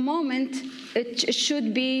the moment. It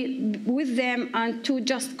should be with them, and to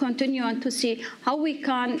just continue and to see how we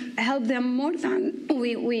can help them more than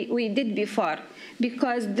we did before,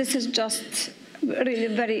 because this is just really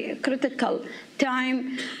very critical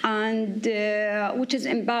time, and which is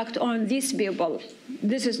impact on these people.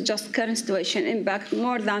 This is just current situation impact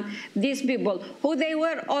more than these people who they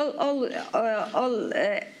were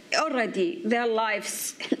already their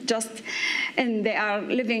lives just, and they are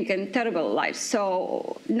living in terrible lives.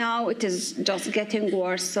 So now it is just getting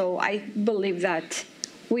worse. So I believe that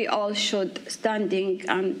we all should standing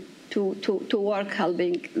and to work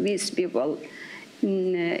helping these people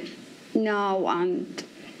now and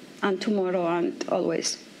tomorrow and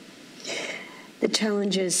always. The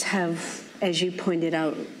challenges have, as you pointed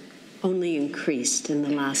out, only increased in the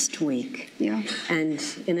last week. Yeah. And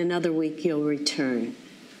in another week you'll return.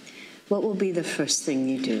 What will be the first thing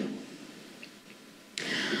you do?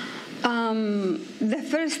 The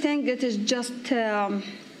first thing it is just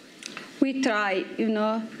we try,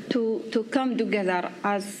 to come together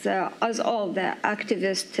as all the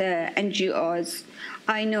activist NGOs.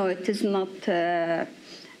 I know it is not.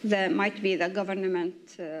 Might be the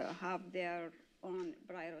government have their own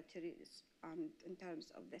priorities in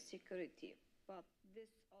terms of the security, but this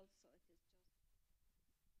also.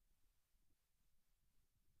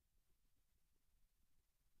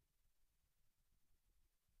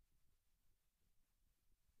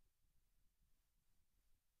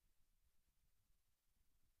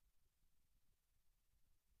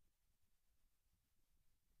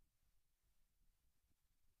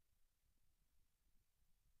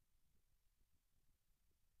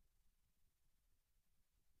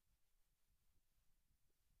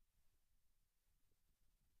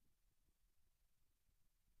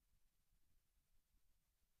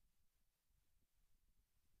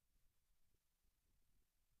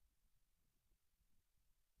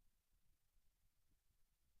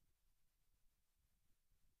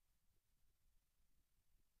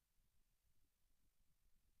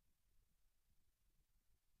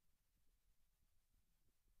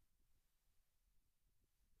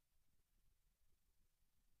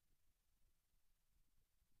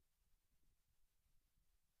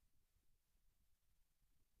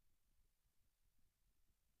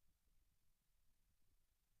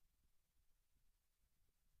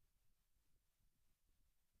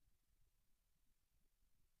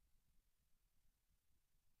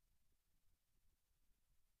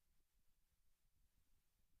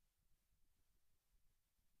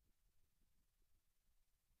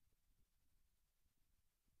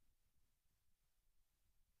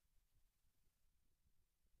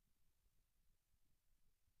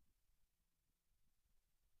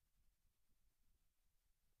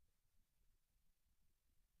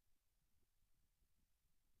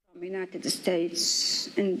 United States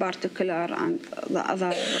in particular and the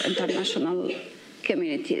other international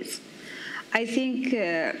communities. I think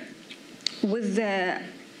with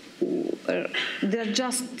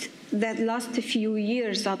just that last few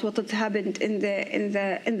years that what has happened in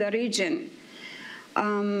the region,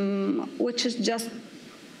 which is just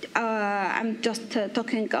I'm just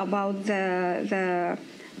talking about the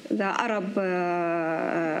Arab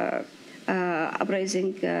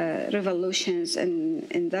uprising revolutions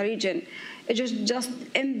in the region. It is just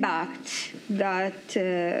impact that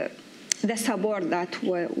the support that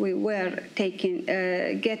we were getting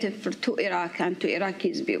to Iraq and to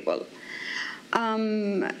Iraqi people.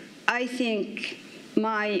 I think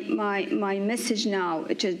my message now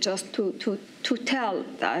is just to tell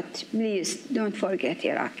that please don't forget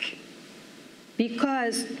Iraq,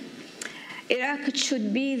 because Iraq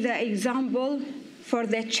should be the example for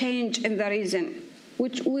the change in the region,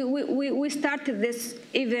 which we started this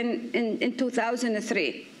even in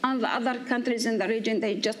 2003. And the other countries in the region,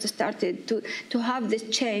 they just started to have this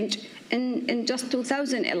change in just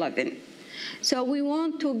 2011. So we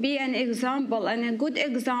want to be an example and a good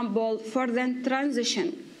example for the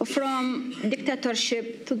transition from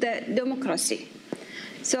dictatorship to the democracy.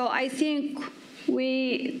 So I think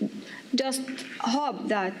we just hope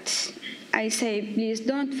that, I say, please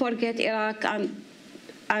don't forget Iraq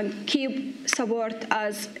and keep support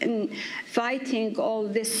us in fighting all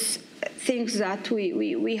these things that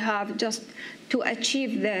we have just to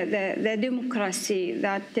achieve the democracy,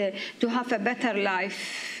 that to have a better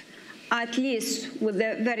life, at least with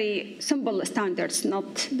the very simple standards,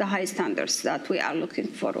 not the high standards that we are looking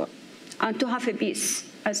for, and to have a peace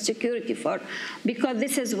and security because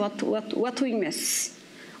this is what we miss.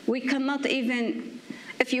 We cannot even,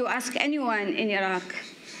 if you ask anyone in Iraq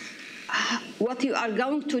what you are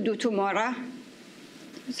going to do tomorrow,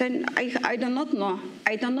 then I do not know.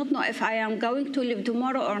 I do not know if I am going to live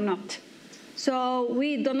tomorrow or not. So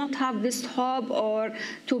we do not have this hope or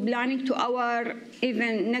to planning to our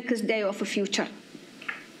even next day of a future.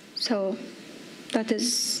 So that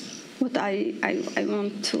is what I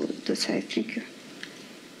want to say. Thank you.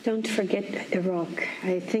 Don't forget Iraq.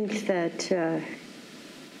 I think that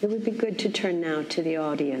it would be good to turn now to the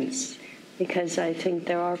audience, because I think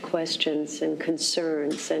there are questions and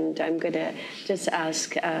concerns, and I'm going to just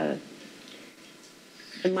ask the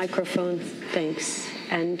microphone, thanks,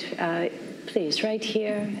 and please, right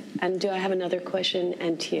here, and do I have another question?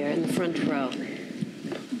 And here, in the front row.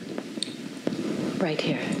 Right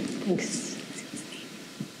here, thanks.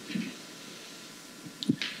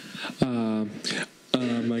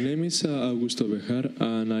 My name is Augusto Bejar,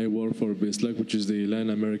 and I work for BISLAC, which is the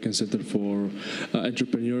Latin American Center for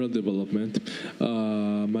Entrepreneurial Development.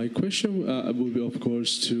 My question will be, of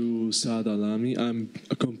course, to Suaad Allami. I'm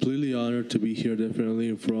completely honored to be here, definitely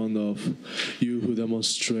in front of you, who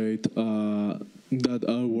demonstrate that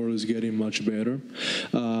our world is getting much better.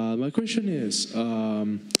 My question is,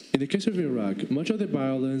 in the case of Iraq, much of the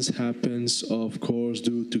violence happens, of course,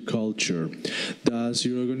 due to culture. Does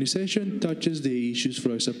your organization touches the issues,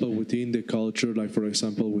 for example, within the culture, like for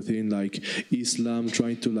example, within like Islam,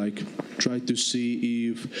 try to see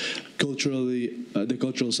if culturally the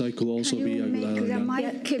cultural cycle also be a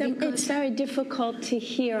It's very difficult to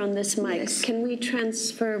hear on this mic. Yes. Can we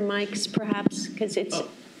transfer mics, perhaps, because it's.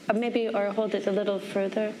 Maybe, or hold it a little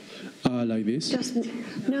further. Like this?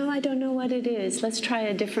 No, I don't know what it is. Let's try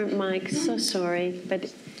a different mic. So sorry,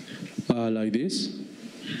 but. Like this?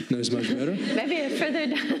 No, it's much better? Maybe further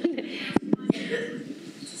down.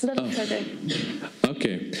 A little further.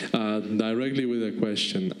 Okay, directly with a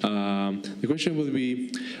question. The question would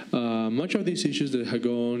be, much of these issues that have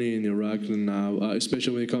gone on in Iraq now,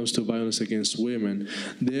 especially when it comes to violence against women,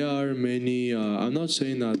 there are many, I'm not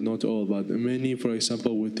saying that not all, but many, for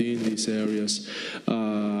example, within these areas,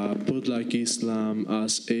 put like Islam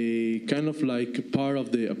as a kind of like part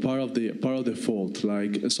of the fault,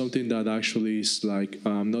 like something that actually is like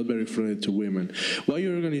not very friendly to women. What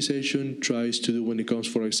your organization tries to do when it comes,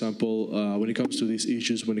 for example, when it comes to these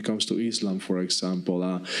issues, when it comes to Islam, for example,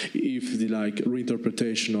 if the like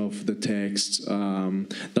reinterpretation of the text,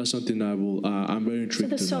 that's something I'm very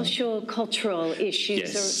intrigued. So the social, cultural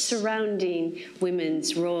issues surrounding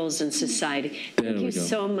women's roles in society. Thank you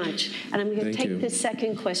so much. And I'm going to take the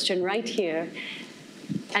second question right here.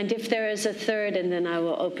 And if there is a third, and then I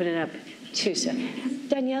will open it up to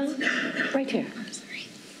Danielle, right here.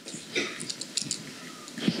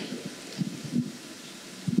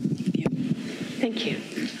 Thank you.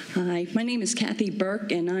 Hi, my name is Kathy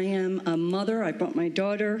Burke, and I am a mother. I brought my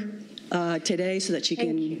daughter today so that she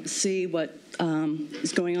can see what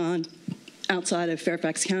is going on outside of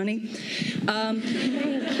Fairfax County.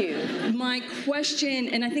 Thank you. My question,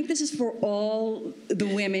 and I think this is for all the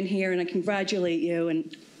women here, and I congratulate you,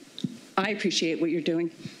 and I appreciate what you're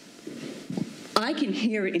doing. I can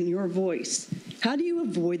hear it in your voice. How do you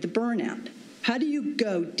avoid the burnout? How do you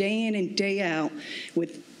go day in and day out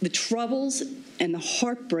with the troubles and the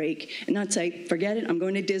heartbreak and not say, forget it, I'm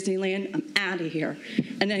going to Disneyland, I'm out of here?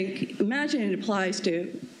 And I imagine it applies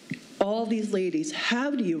to all these ladies.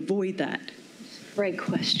 How do you avoid that? Great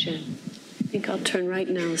question. I think I'll turn right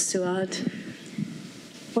now, Suaad.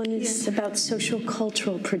 One is about social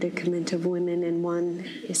cultural predicament of women, and one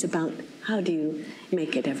is about how do you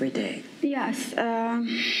make it every day? Yes.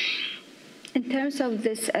 In terms of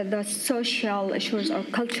this, the social issues or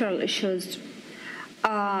cultural issues,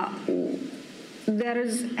 there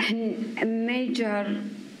is a major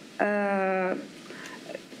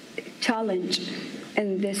challenge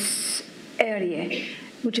in this area,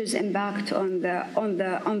 which is impact on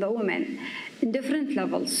the women in different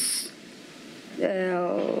levels.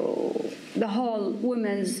 The whole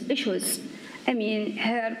women's issues. I mean,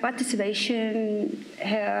 her participation,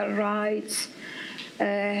 her rights,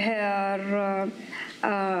 her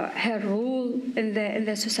role in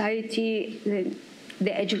the society,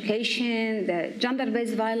 the education, the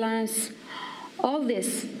gender-based violence, all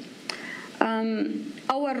this.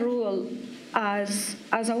 Our role as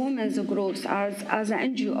a women's groups, as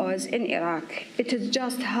NGOs in Iraq, it is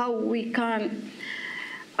just how we can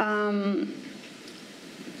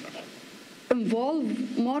involve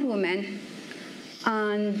more women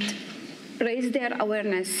and raise their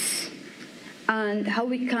awareness, and how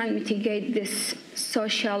we can mitigate these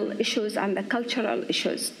social issues and the cultural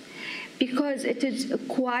issues, because it is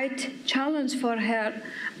quite a challenge for her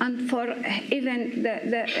and for even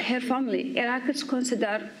her family. Iraq is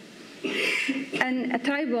considered a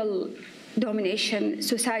tribal domination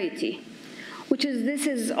society, this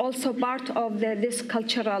is also part of these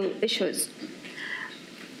cultural issues.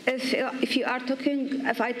 If I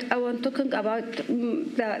want talking about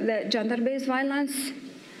the gender-based violence,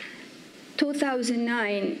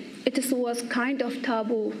 2009, it was kind of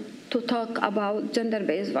taboo to talk about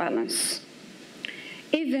gender-based violence.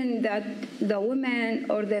 Even that the women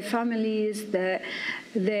or the families, the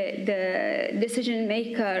decision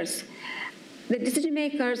makers,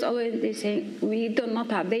 always they say we do not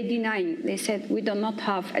have. They deny. They said we do not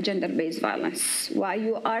have a gender-based violence. Why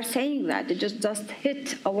you are saying that? It just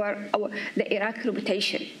hit the Iraq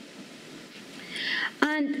reputation,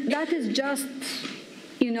 and that is just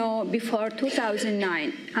before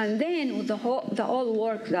 2009. And then with the whole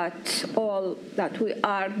work that we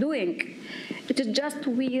are doing, it is just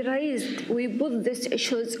we put these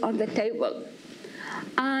issues on the table,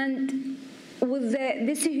 and with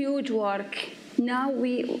this huge work. Now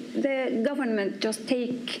the government just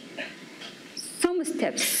take some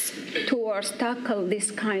steps towards tackle this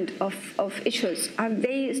kind of issues, and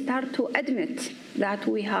they start to admit that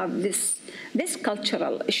we have this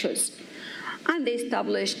cultural issues. And they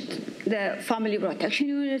established the Family Protection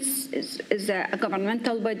Units is a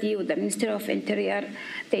governmental body with the Ministry of Interior.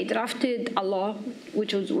 They drafted a law,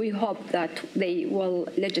 which we hope that they will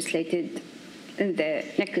legislate it in the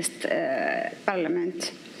next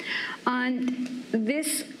parliament. And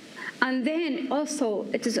then also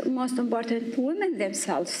it is most important women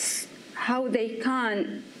themselves, how they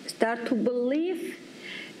can start to believe,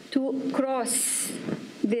 to cross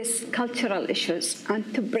these cultural issues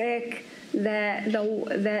and to break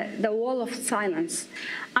the wall of silence.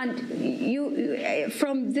 And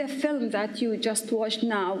from the film that you just watched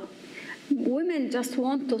now, women just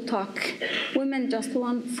want to talk. Women just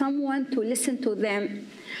want someone to listen to them.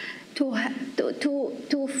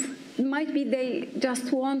 Might be they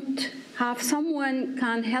just want have someone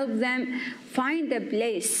can help them find a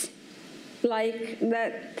place like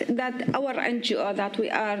that our NGO that we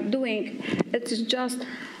are doing. It's just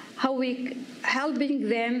how we helping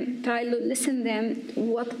them, try to listen them,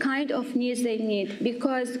 what kind of needs they need.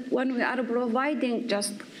 Because when we are providing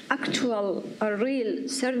just actual or real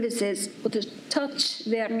services to touch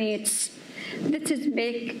their needs, this is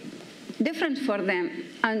make different for them,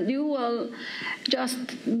 and you will just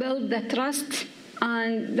build the trust,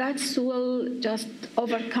 and that will just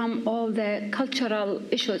overcome all the cultural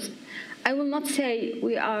issues. I will not say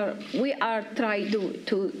we are trying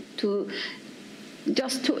to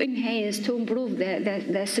just to enhance, to improve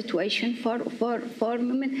the situation for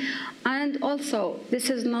women, and also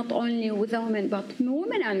this is not only with the women but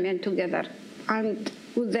women and men together. And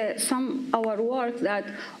with our work that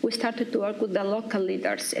we started to work with the local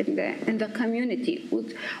leaders in the community.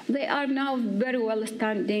 They are now very well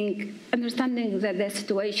understanding the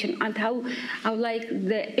situation and how like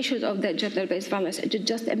the issues of the gender-based violence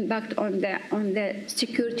just impact on the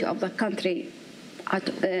security of the country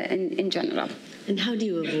in general. And how do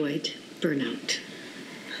you avoid burnout?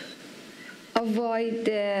 Avoid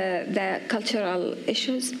the cultural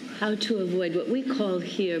issues. How to avoid what we call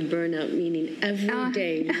here burnout, meaning every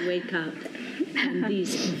day you wake up and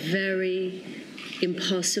these very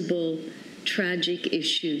impossible, tragic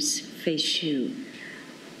issues face you.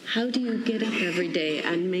 How do you get up every day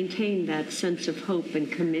and maintain that sense of hope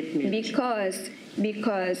and commitment?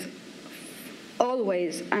 Because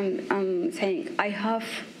always I'm saying I have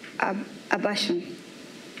a passion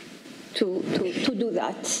to do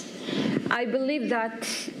that. I believe that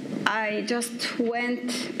I just went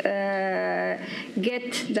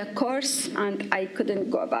get the course and I couldn't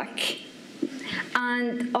go back.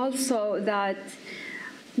 And also that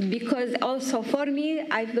because also for me,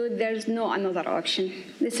 I believe there's no another option.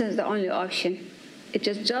 This is the only option. It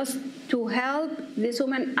is just to help this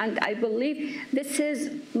woman, and I believe this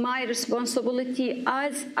is my responsibility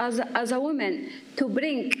as a woman to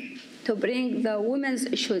bring the women's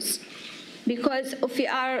issues. Because if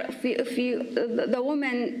the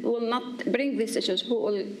women will not bring these issues, who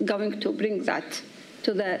will going to bring that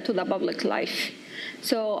to the public life?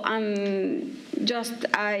 So I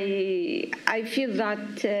feel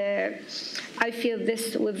that I feel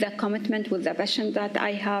this with the commitment, with the passion that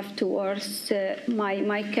I have towards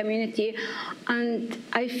my community, and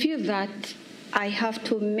I feel that I have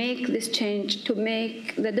to make this change, to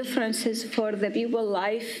make the differences for the people's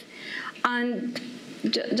life, and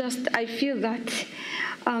just I feel that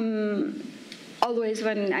always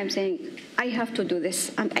when I'm saying I have to do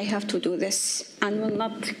this and I have to do this, and will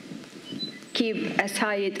not keep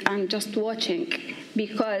aside and just watching,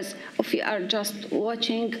 because if we are just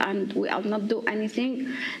watching and we will not do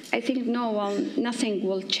anything, I think nothing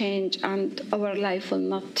will change and our life will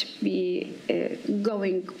not be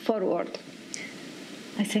going forward.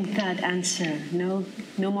 I think that answer, no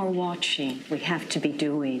more watching, we have to be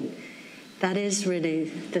doing. That is really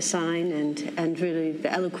the sign and really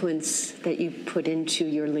the eloquence that you put into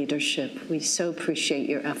your leadership. We so appreciate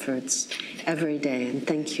your efforts every day, and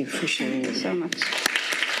thank you for sharing. Thank you so much.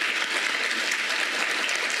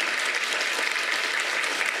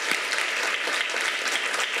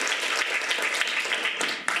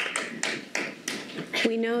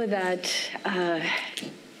 We know that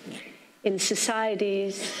in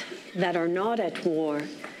societies that are not at war,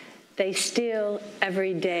 they still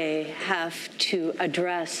every day have to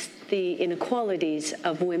address the inequalities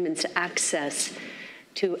of women's access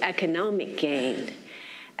to economic gain.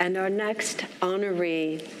 And our next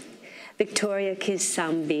honoree, Victoria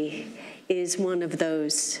Kisyombe, is one of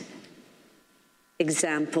those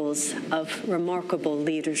examples of remarkable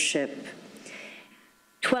leadership.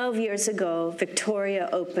 12 years ago, Victoria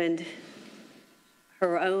opened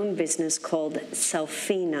her own business called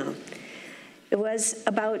Selfina. It was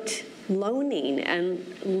about loaning and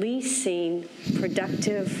leasing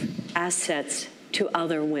productive assets to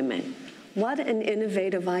other women. What an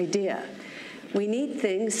innovative idea. We need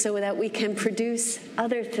things so that we can produce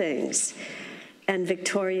other things. And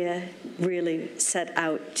Victoria really set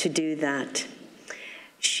out to do that.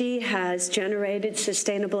 She has generated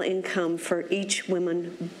sustainable income for each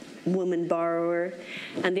woman borrower.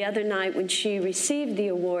 And the other night when she received the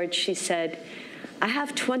award, she said, I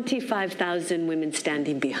have 25,000 women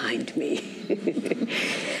standing behind me.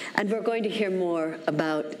 And we're going to hear more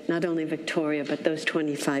about not only Victoria, but those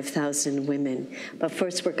 25,000 women. But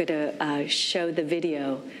first, we're going to show the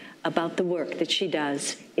video about the work that she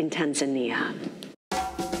does in Tanzania.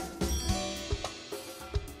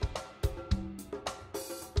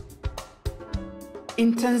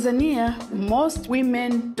 In Tanzania, most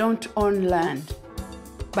women don't own land.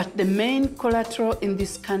 But the main collateral in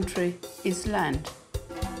this country is land.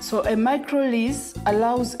 So a micro-lease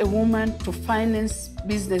allows a woman to finance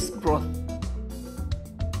business growth.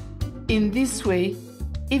 In this way,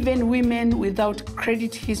 even women without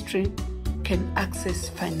credit history can access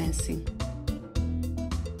financing.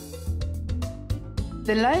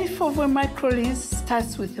 The life of a micro-lease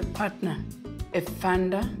starts with a partner, a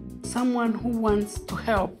funder, someone who wants to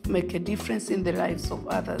help make a difference in the lives of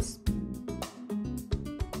others.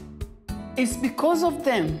 It's because of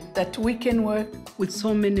them that we can work with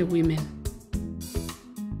so many women.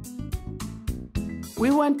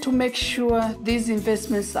 We want to make sure these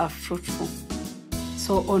investments are fruitful.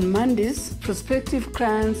 So on Mondays, prospective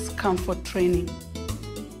clients come for training.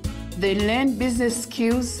 They learn business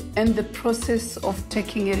skills and the process of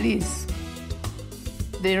taking a lease.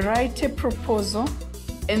 They write a proposal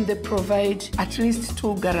and they provide at least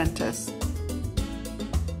 2 guarantors.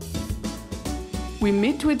 We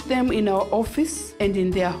meet with them in our office and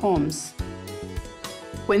in their homes.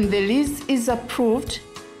 When the lease is approved,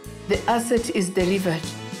 the asset is delivered,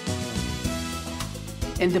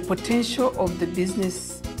 and the potential of the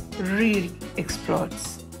business really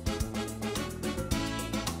explodes.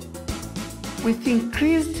 With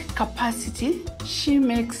increased capacity, she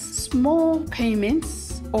makes small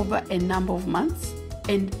payments over a number of months,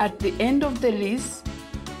 and at the end of the lease,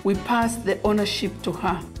 we pass the ownership to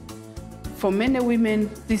her. For many women,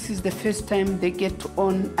 this is the first time they get to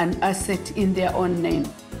own an asset in their own name.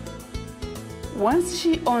 Once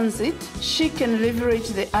she owns it, she can leverage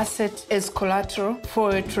the asset as collateral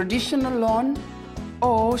for a traditional loan,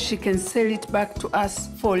 or she can sell it back to us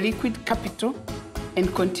for liquid capital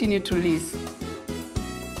and continue to lease.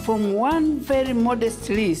 From one very modest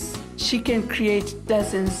lease, she can create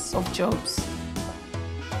dozens of jobs.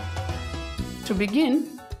 To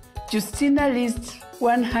begin, Justina leased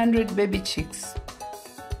 100 baby chicks.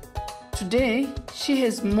 Today, she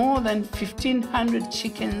has more than 1,500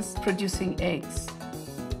 chickens producing eggs.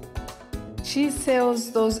 She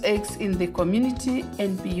sells those eggs in the community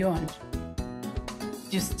and beyond.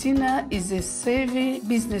 Justina is a savvy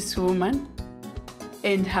businesswoman,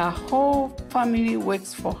 and her whole family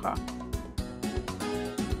works for her.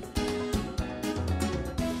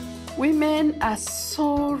 Women are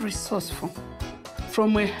so resourceful.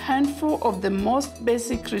 From a handful of the most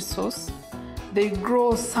basic resource, they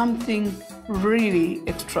grow something really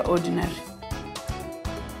extraordinary.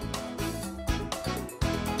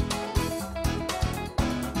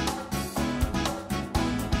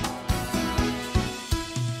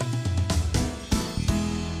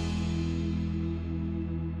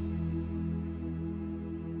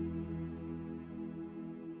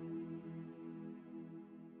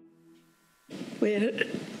 Well,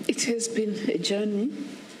 it has been a journey,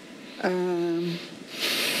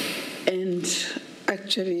 and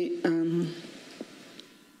actually,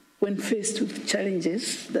 when faced with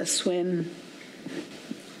challenges, that's when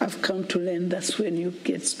I've come to learn, that's when you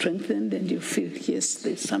get strengthened and you feel, yes,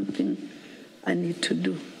 there's something I need to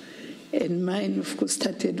do. And mine, of course,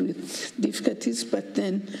 started with difficulties, but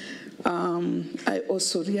then I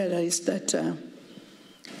also realized that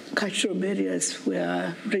cultural barriers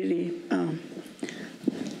were really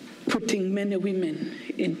putting many women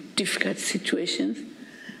in difficult situations.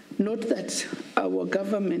 Not that our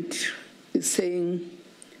government is saying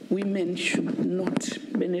women should not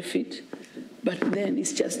benefit, but then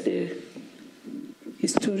it's just the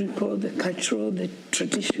historical, the cultural, the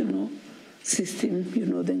traditional system, you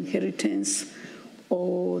know, the inheritance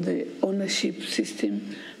or the ownership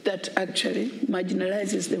system that actually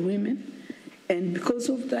marginalizes the women. And because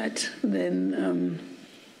of that, then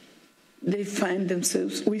we find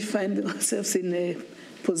ourselves in a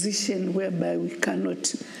position whereby we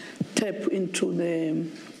cannot tap into the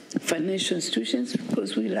financial institutions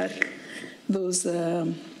because we lack those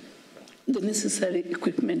the necessary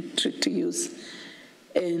equipment to use.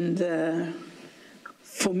 And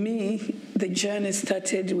for me, the journey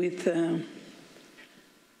started with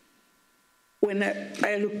when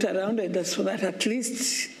I looked around and I saw that at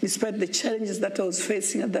least, despite the challenges that I was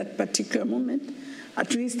facing at that particular moment,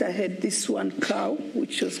 at least I had this one cow,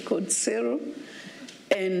 which was called Zero.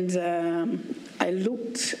 And I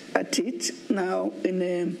looked at it now in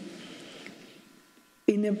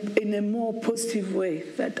a more positive way,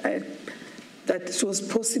 that it was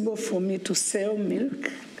possible for me to sell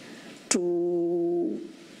milk, to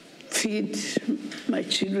feed my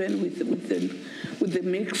children with the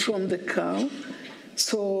milk from the cow.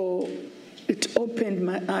 So it opened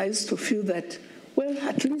my eyes to feel that, well,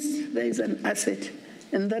 at least there is an asset.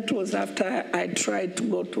 And that was after I tried to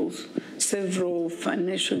go to several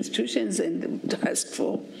financial institutions and ask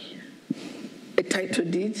for a title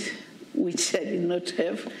deed, which I did not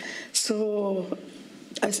have. So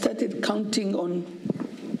I started counting on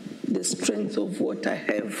the strength of what I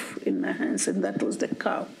have in my hands, and that was the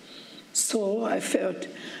cow. So I felt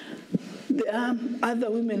there are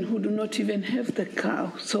other women who do not even have the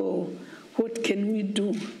cow. So what can we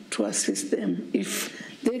do to assist them?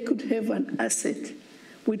 If they could have an asset,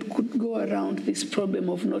 we could go around this problem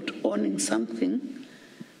of not owning something.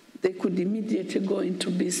 They could immediately go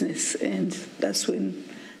into business, and that's when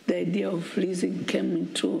the idea of leasing came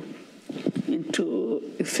into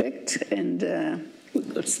effect, and we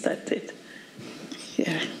got started.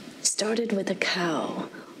 Yeah. Started with a cow.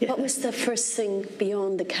 Yeah. What was the first thing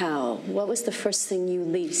beyond the cow? What was the first thing you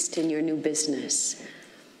leased in your new business?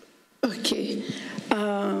 Okay.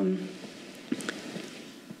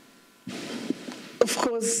 Of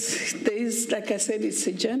course, there is, like I said, it's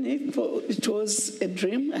a journey. It was a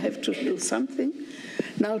dream. I have to do something.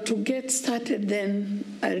 Now, to get started, then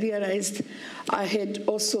I realized I had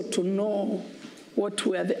also to know what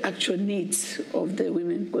were the actual needs of the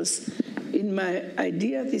women, because in my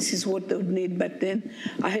idea, this is what they would need, but then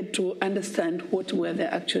I had to understand what were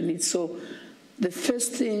the actual needs. So the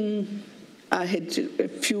first thing, I had a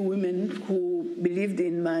few women who believed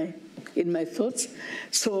in my thoughts.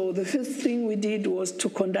 So the first thing we did was to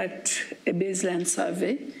conduct a baseline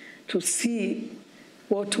survey to see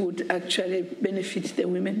what would actually benefit the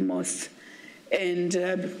women most. And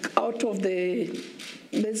out of the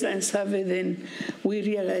baseline survey, then we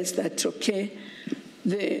realized that, okay,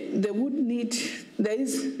 there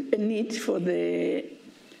is a need for the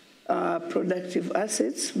productive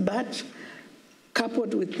assets, but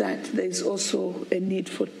coupled with that, there is also a need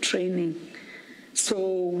for training.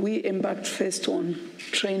 So we embarked first on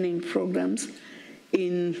training programs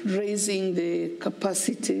in raising the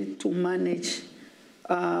capacity to manage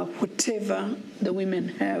whatever the women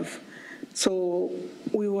have. So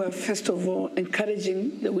we were, first of all,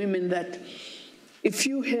 encouraging the women that if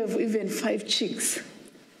you have even 5 chicks,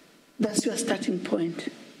 that's your starting point.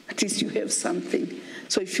 At least you have something.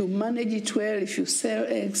 So if you manage it well, if you sell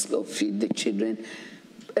eggs or feed the children,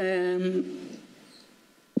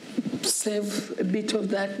 save a bit of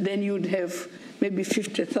that, then you'd have maybe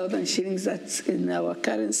 50,000 shillings, that's in our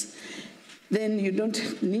currency. Then you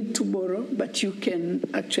don't need to borrow, but you can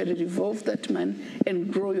actually revolve that money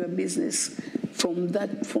and grow your business from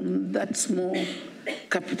that small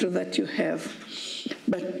capital that you have.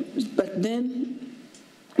 But then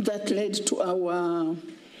that led to our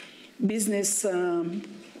business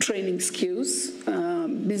training skills,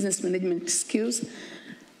 business management skills.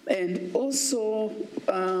 And also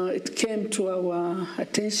it came to our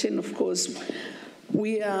attention, of course,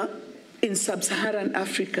 we are in sub-Saharan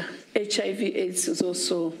Africa. HIV/AIDS is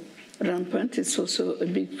also rampant. It's also a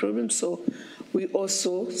big problem. So we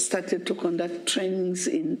also started to conduct trainings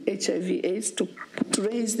in HIV/AIDS to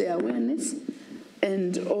raise the awareness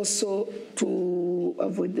and also to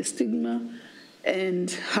avoid the stigma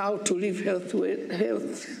and how to live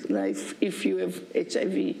health life if you have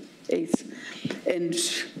HIV/AIDS. And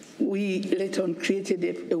we later on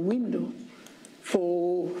created a window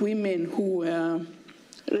for women who were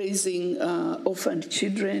raising orphaned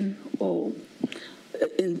children or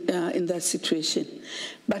in that situation.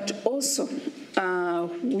 But also,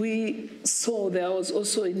 we saw there was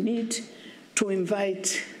also a need to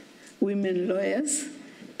invite women lawyers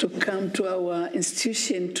to come to our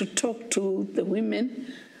institution to talk to the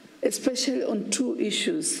women, especially on 2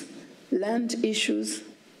 issues, land issues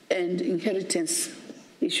and inheritance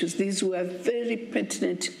issues. These were very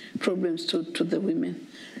pertinent problems to the women.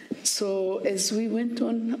 So as we went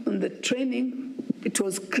on the training, it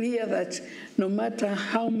was clear that no matter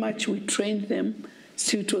how much we trained them,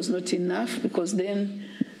 still it was not enough, because then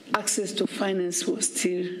access to finance was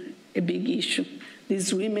still a big issue.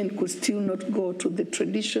 These women could still not go to the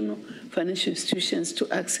traditional financial institutions to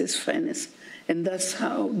access finance. And that's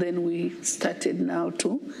how then we started now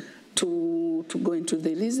to go into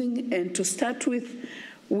the leasing. And to start with,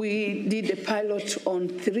 we did a pilot on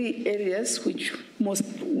 3 areas which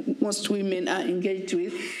most women are engaged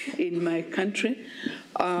with in my country.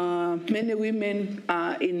 Many women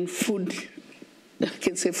are in food, I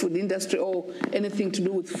can say food industry or anything to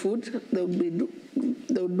do with food.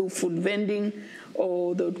 They'll do food vending,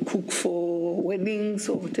 or they'll cook for weddings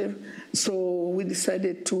or whatever. So we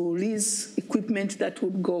decided to lease equipment that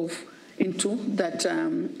would go into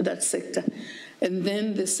that sector. And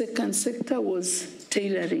then the second sector was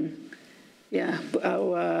tailoring. Yeah,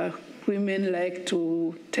 our women like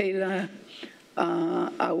to tailor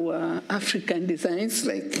our African designs,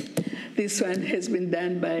 like this one has been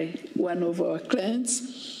done by one of our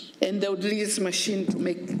clients. And they would lease machine to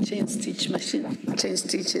make chain stitches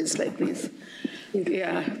like this.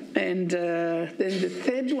 Yeah, and then the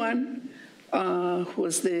third one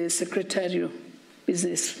was the secretarial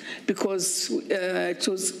business, because it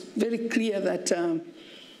was very clear that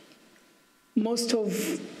most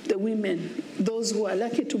of the women, those who are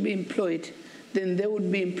lucky to be employed, then they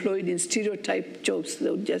would be employed in stereotype jobs.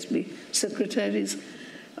 They would just be secretaries,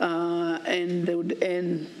 and they would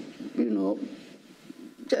earn,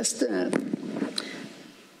 just the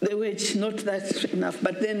wage, not that enough.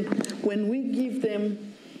 But then when we give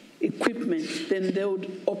them equipment, then they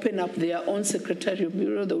would open up their own secretarial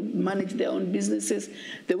bureau, they would manage their own businesses.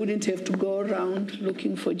 They wouldn't have to go around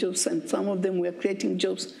looking for jobs, and some of them were creating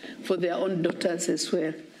jobs for their own daughters as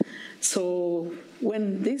well. So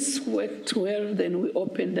when this worked well, then we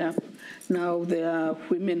opened up. Now there are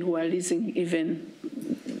women who are leasing even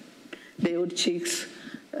the old chicks,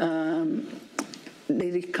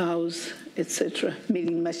 dairy cows, etc.,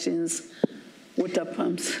 milling machines, water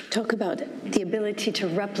pumps. Talk about the ability to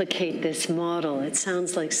replicate this model. It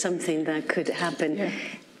sounds like something that could happen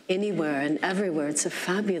anywhere and everywhere. It's a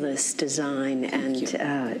fabulous design, and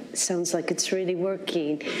sounds like it's really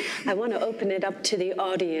working. I want to open it up to the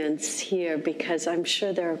audience here, because I'm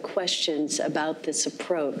sure there are questions about this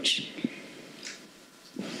approach.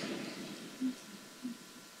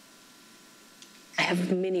 I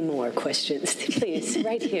have many more questions. Please,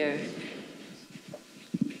 right here.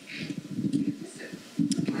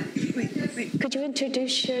 Could you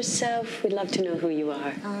introduce yourself? We'd love to know who you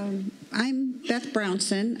are. I'm Beth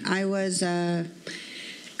Brownson. I was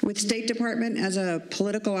with State Department as a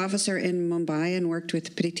political officer in Mumbai and worked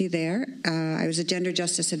with Priti there. I was a gender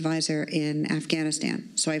justice advisor in Afghanistan,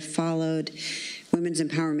 so I followed women's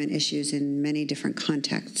empowerment issues in many different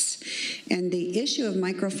contexts. And the issue of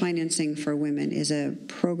microfinancing for women is a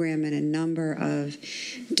program in a number of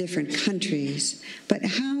different countries. But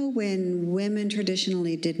how, when women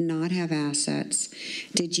traditionally did not have assets,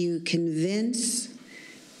 did you convince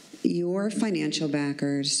your financial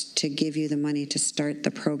backers to give you the money to start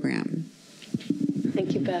the program?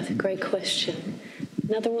 Thank you, Beth. Great question.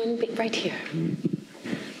 Another one right here.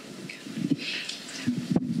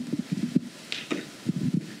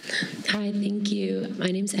 Hi, thank you. My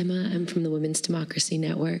name's Emma. I'm from the Women's Democracy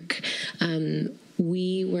Network.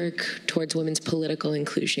 We work towards women's political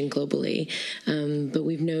inclusion globally, but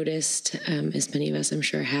we've noticed, as many of us I'm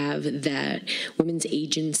sure have, that women's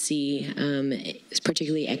agency,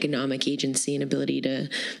 particularly economic agency and ability to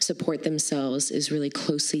support themselves, is really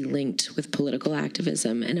closely linked with political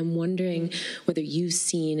activism. And I'm wondering whether you've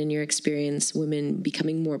seen in your experience women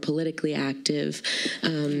becoming more politically active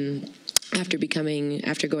after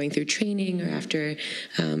going through training or after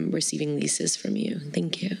receiving leases from you.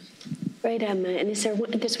 Thank you. Right, Emma. And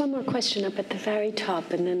there's one more question up at the very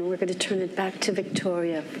top, and then we're going to turn it back to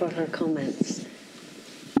Victoria for her comments.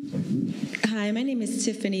 Hi, my name is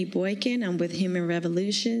Tiffany Boykin. I'm with Human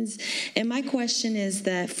Revolutions. And my question is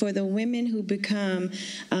that for the women who become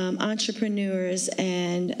entrepreneurs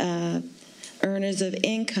and earners of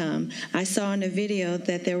income, I saw in a video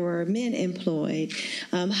that there were men employed.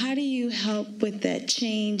 How do you help with that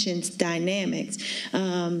change in dynamics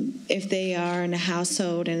if they are in a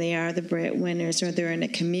household and they are the breadwinners, or they're in a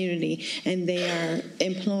community and they are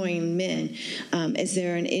employing men? Is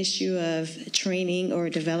there an issue of training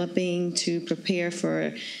or developing to prepare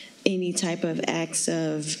for any type of acts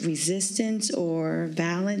of resistance or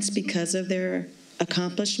violence because of their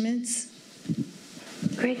accomplishments?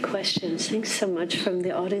 Great questions. Thanks so much from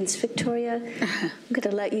the audience. Victoria, I'm going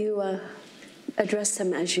to let you address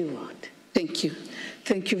them as you want. Thank you.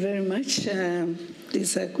 Thank you very much.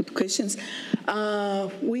 These are good questions.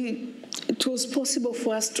 It was possible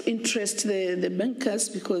for us to interest the bankers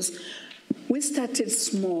because we started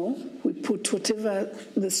small. We put whatever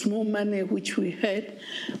the small money which we had,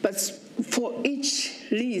 but for each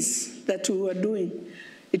lease that we were doing,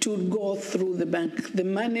 it would go through the bank. The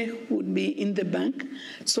money would be in the bank.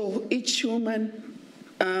 So each woman,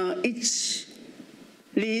 each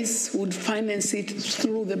lease would finance it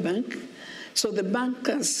through the bank. So the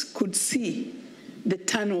bankers could see the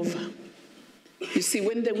turnover. You see,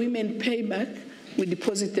 when the women pay back, we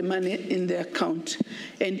deposit the money in the account.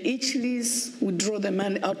 And each lease, we draw the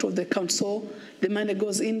money out of the account. So the money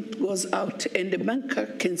goes in, goes out, and the banker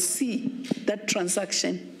can see that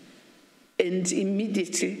transaction and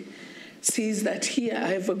immediately sees that here I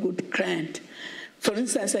have a good client. For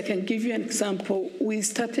instance, I can give you an example. We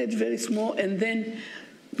started very small, and then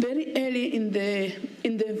very early in the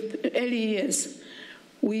early years,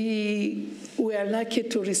 we were lucky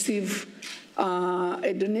to receive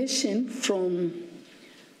a donation from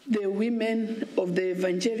the women of the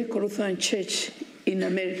Evangelical Lutheran Church in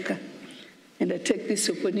America. And I take this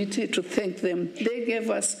opportunity to thank them. They gave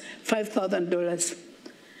us $5,000.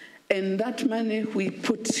 And that money we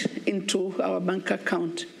put into our bank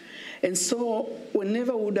account. And so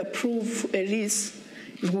whenever we would approve a lease,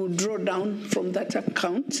 we would draw down from that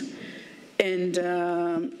account. And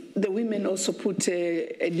the women also put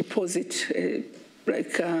a deposit,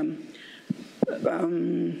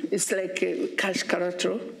 it's like a cash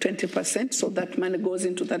collateral, 20%, so that money goes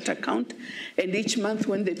into that account. And each month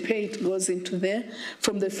when they pay, it goes into there.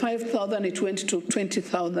 From the 5,000, it went to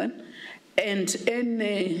 20,000. And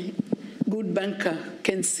any good banker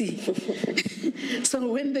can see. So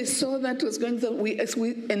when they saw that was going to,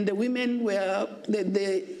 and the women were,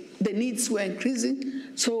 the needs were increasing,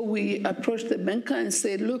 so we approached the banker and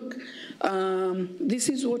said, look, this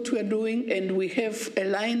is what we're doing, and we have a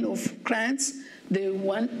line of clients. They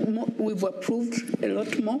want more, we've approved a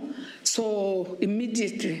lot more. So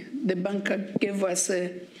immediately the banker gave us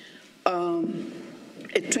a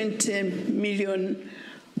 20 million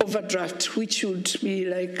overdraft, which would be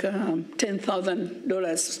like $10,000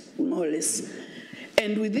 more or less.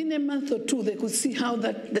 And within a month or two, they could see how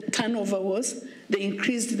that the turnover was. They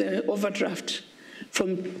increased the overdraft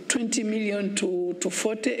from 20 million to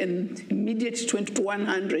 40, and immediately went to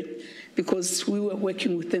 100 because we were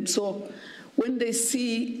working with them. So when they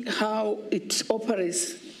see how it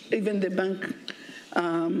operates, even the bank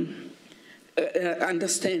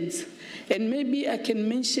understands. And maybe I can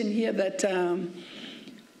mention here that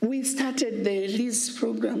we started the lease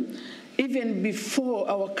program even before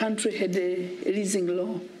our country had a leasing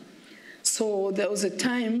law. So there was a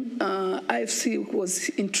time IFC was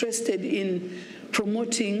interested in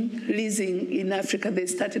promoting leasing in Africa. They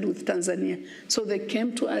started with Tanzania. So they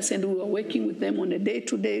came to us and we were working with them on a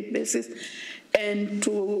day-to-day basis. And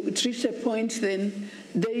to reach a point then,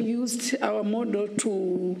 they used our model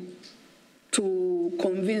to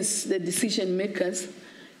convince the decision makers.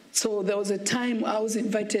 So there was a time I was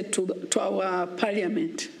invited to our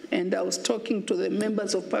parliament, and I was talking to the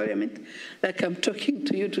members of parliament, like I'm talking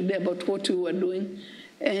to you today, about what we were doing,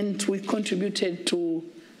 and we contributed to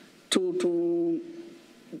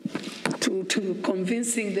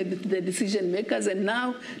convincing the decision makers, and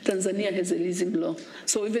now Tanzania has a leasing law.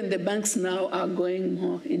 So even the banks now are going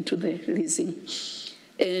more into the leasing.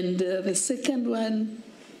 And the second one,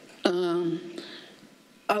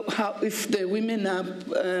 how if the women are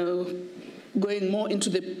going more into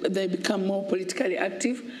they become more politically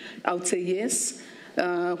active, I would say yes.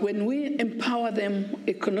 When we empower them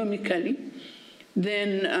economically,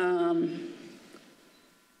 then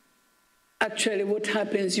actually what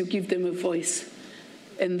happens, you give them a voice.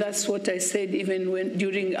 And that's what I said even when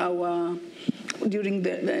when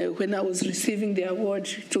I was receiving the award.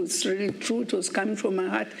 It was really true, it was coming from my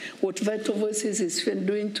heart. What Vital Voices is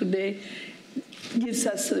doing today gives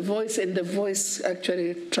us a voice, and the voice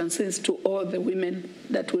actually transcends to all the women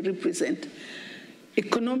that we represent.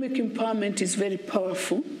 Economic empowerment is very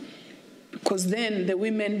powerful, because then the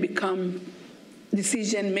women become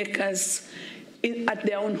decision makers at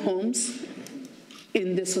their own homes,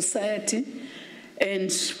 in the society,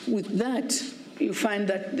 and with that, you find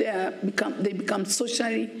that they become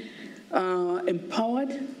socially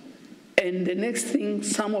empowered, and the next thing,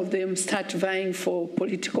 some of them start vying for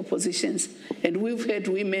political positions. And we've had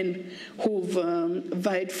women who've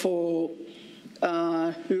vied for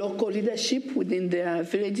local leadership within their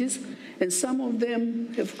villages, and some of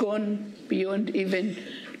them have gone beyond even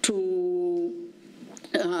to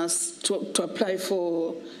apply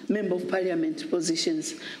for member of parliament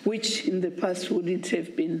positions, which in the past wouldn't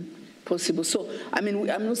have been possible. So, I mean,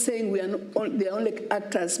 I'm not saying we are the only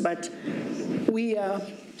actors, but we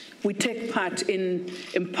take part in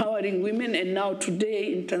empowering women, and now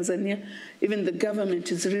today in Tanzania, even the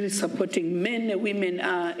government is really supporting men and women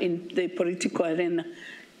are in the political arena.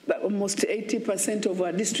 But almost 80% of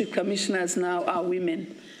our district commissioners now are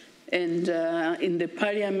women. And in the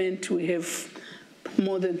parliament, we have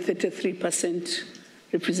more than 33%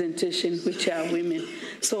 representation, which are women.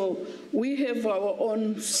 So we have our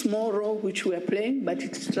own small role, which we are playing, but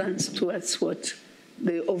it runs towards what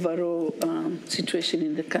the overall situation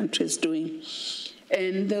in the country is doing.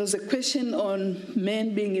 And there was a question on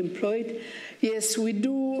men being employed. Yes, we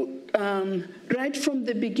do. Right from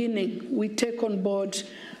the beginning, we take on board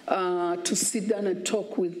to sit down and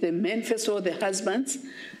talk with the men, first of all, the husbands.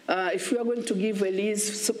 If we are going to give a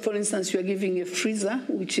lease, so for instance, you are giving a freezer,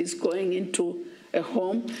 which is going into a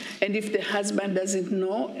home, and if the husband doesn't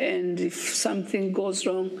know, and if something goes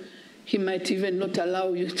wrong, he might even not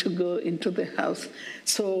allow you to go into the house.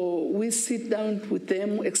 So we sit down with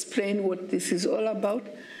them, explain what this is all about.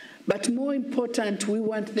 But more important, we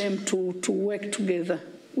want them to work together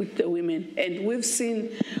with the women. And we've seen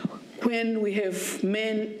when we have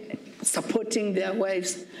men supporting their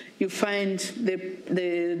wives, you find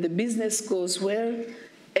the business goes well,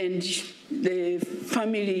 and the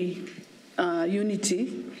family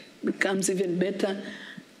unity becomes even better.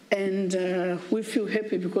 And we feel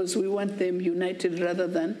happy because we want them united rather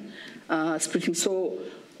than splitting. So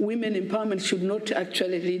women empowerment should not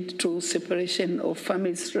actually lead to separation of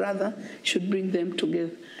families, rather should bring them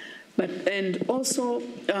together. And also,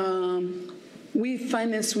 we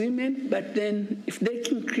finance women, but then if they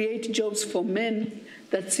can create jobs for men,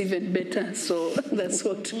 that's even better. So that's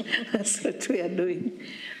what we are doing.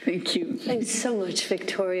 Thank you. Thanks so much,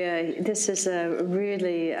 Victoria. This is a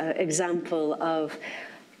really example of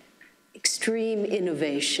extreme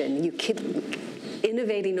innovation. You keep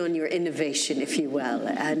innovating on your innovation, if you will,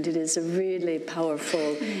 and it is a really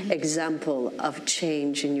powerful example of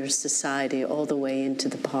change in your society all the way into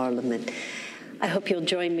the parliament. I hope you'll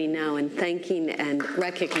join me now in thanking and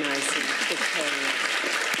recognizing Victoria.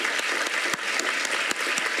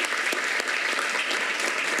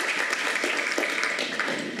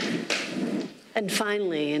 And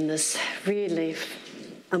finally, in this really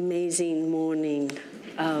amazing morning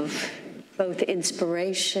of both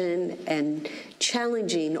inspiration and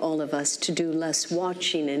challenging all of us to do less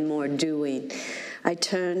watching and more doing, I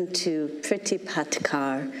turn to Priti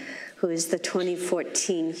Patkar, who is the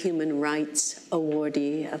 2014 Human Rights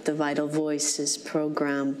Awardee of the Vital Voices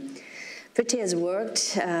program. Priti has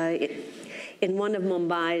worked in one of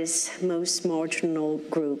Mumbai's most marginal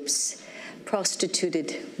groups,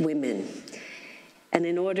 prostituted women. And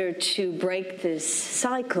in order to break this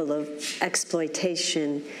cycle of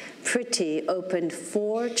exploitation, Priti opened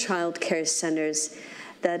 4 child care centers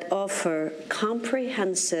that offer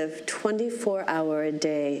comprehensive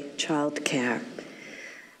 24-hour-a-day child care.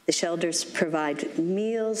 The shelters provide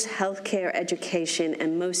meals, healthcare, education,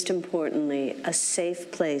 and most importantly, a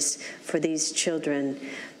safe place for these children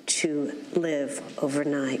to live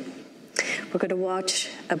overnight. We're going to watch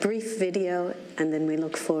a brief video, and then we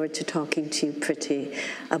look forward to talking to you, Priti,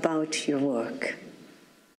 about your work.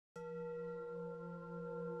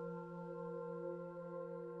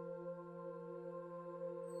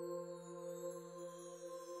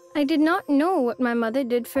 I did not know what my mother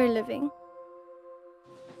did for a living.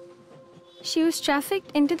 She was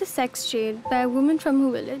trafficked into the sex trade by a woman from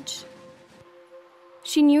her village.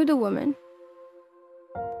 She knew the woman.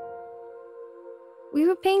 We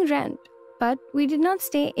were paying rent, but we did not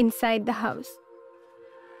stay inside the house.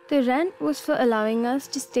 The rent was for allowing us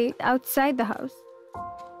to stay outside the house.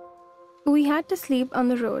 We had to sleep on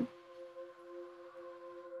the road.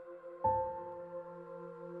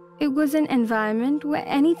 It was an environment where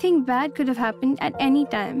anything bad could have happened at any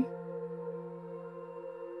time.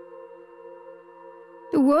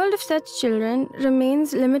 The world of such children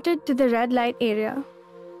remains limited to the red light area.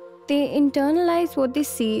 They internalize what they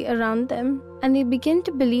see around them, and they begin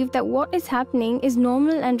to believe that what is happening is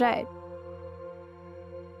normal and right.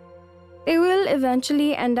 They will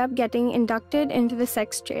eventually end up getting inducted into the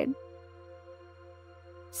sex trade.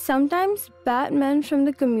 Sometimes bad men from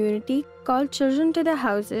the community call children to their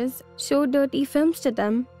houses, show dirty films to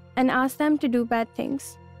them, and ask them to do bad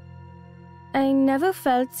things. I never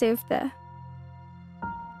felt safe there.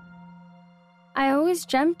 I always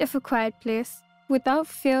dreamt of a quiet place, without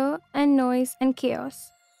fear and noise and chaos.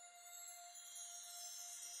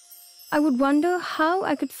 I would wonder how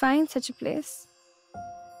I could find such a place.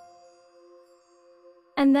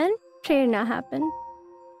 And then Prerna happened.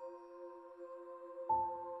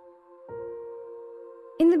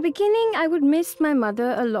 In the beginning, I would miss my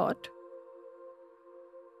mother a lot.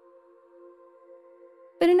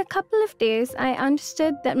 But in a couple of days, I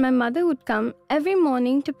understood that my mother would come every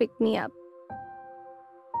morning to pick me up.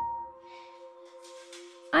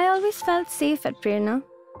 I always felt safe at Prerna,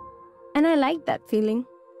 and I liked that feeling.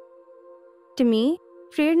 To me,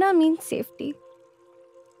 Prerna means safety.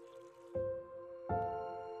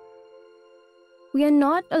 We are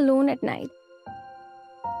not alone at night.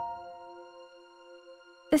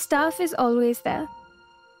 The staff is always there,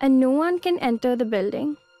 and no one can enter the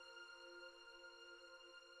building.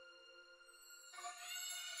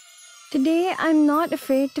 Today, I'm not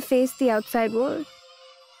afraid to face the outside world.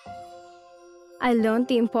 I learned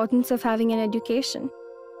the importance of having an education.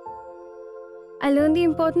 I learned the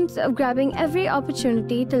importance of grabbing every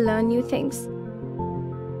opportunity to learn new things.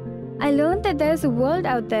 I learned that there's a world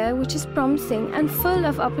out there which is promising and full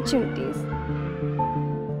of opportunities.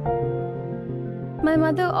 My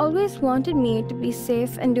mother always wanted me to be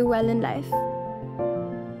safe and do well in life.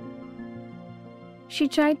 She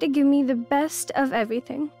tried to give me the best of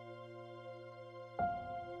everything.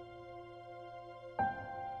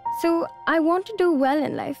 So I want to do well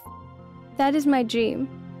in life. That is my dream.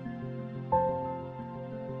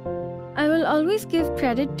 I will always give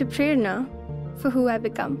credit to Prerna for who I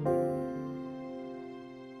become.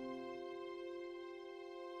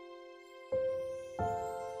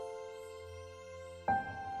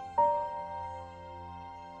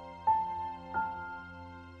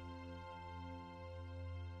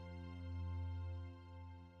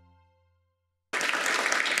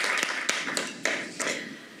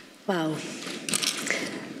 Wow.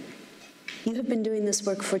 You have been doing this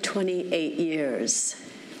work for 28 years.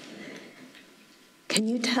 Can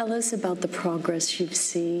you tell us about the progress you've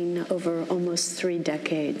seen over almost 3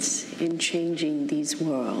 decades in changing these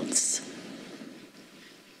worlds?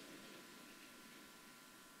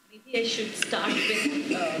 Maybe I should start with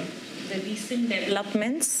the recent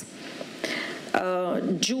developments.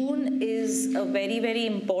 June is a very, very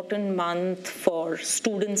important month for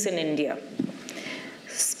students in India.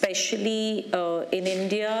 Especially in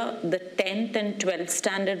India, the 10th and 12th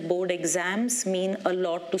standard board exams mean a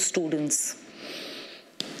lot to students.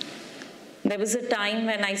 There was a time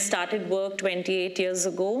when I started work 28 years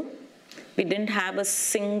ago. We didn't have a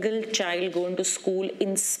single child going to school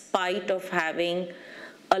in spite of having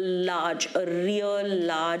a real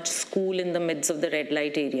large school in the midst of the red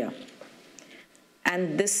light area.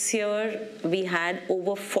 And this year, we had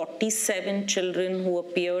over 47 children who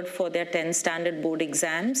appeared for their 10th standard board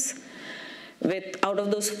exams. Out of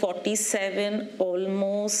those 47,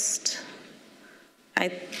 almost, I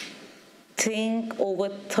think over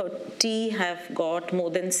 30 have got more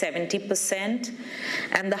than 70%.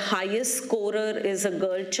 And the highest scorer is a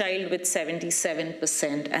girl child with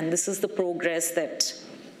 77%. And this is the progress that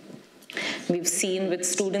we've seen with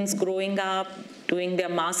students growing up, doing their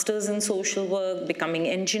masters in social work, becoming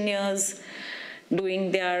engineers,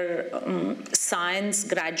 doing their science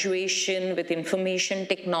graduation with information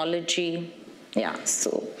technology. Yeah,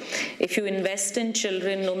 so if you invest in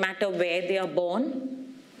children, no matter where they are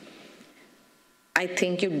born, I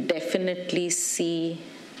think you definitely see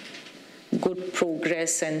good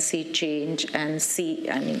progress and see change and see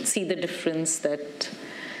the difference that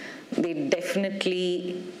they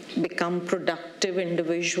definitely become productive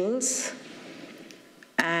individuals.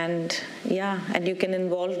 And yeah, and you can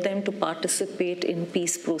involve them to participate in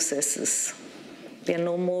peace processes. They're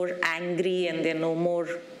no more angry and they're no more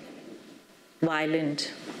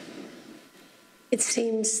violent. It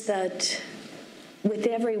seems that with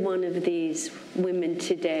every one of these women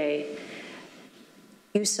today,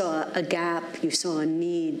 you saw a gap, you saw a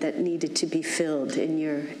need that needed to be filled in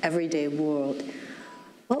your everyday world.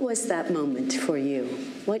 What was that moment for you?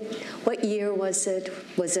 What year was it?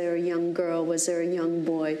 Was there a young girl? Was there a young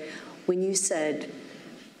boy when you said,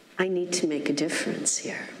 I need to make a difference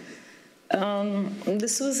here?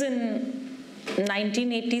 This was in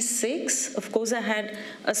 1986. Of course, I had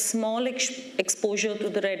a small exposure to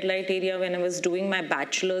the red light area when I was doing my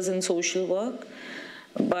bachelor's in social work,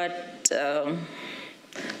 but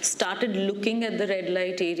started looking at the red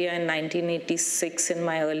light area in 1986 in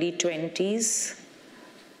my early 20s.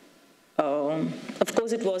 Of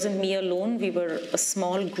course, it wasn't me alone. We were a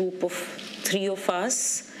small group of 3 of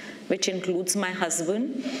us, which includes my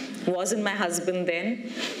husband. Wasn't my husband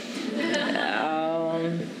then.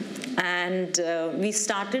 And we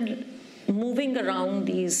started moving around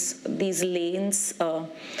these lanes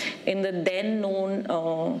in the then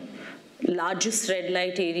known largest red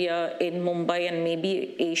light area in Mumbai and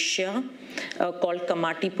maybe Asia, called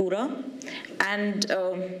Kamatipura. And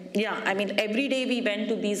yeah, I mean, every day we went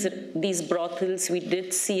to these brothels. We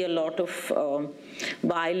did see a lot of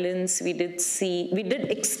violence. We did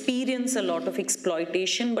experience a lot of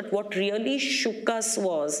exploitation. But what really shook us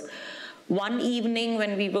was one evening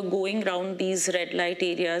when we were going around these red light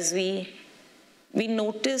areas, we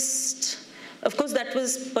noticed, of course, that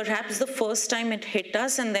was perhaps the first time it hit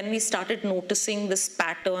us, and then we started noticing this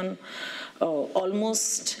pattern.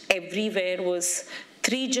 Almost everywhere was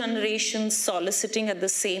 3 generations soliciting at the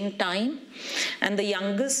same time, and the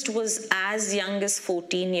youngest was as young as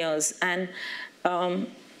 14 years. And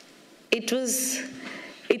it was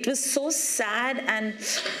so sad, and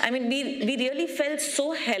I mean, we really felt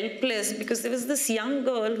so helpless because there was this young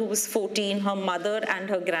girl who was 14, her mother and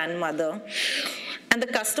her grandmother, and the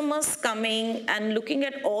customers coming and looking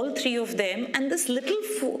at all 3 of them, and this little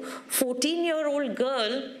 14-year-old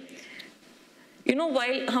girl, you know,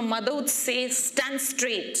 while her mother would say, stand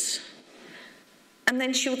straight, and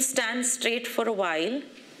then she would stand straight for a while,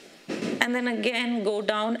 and then again go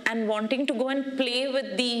down and wanting to go and play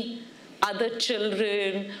with the other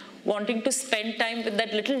children, wanting to spend time with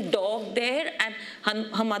that little dog there, and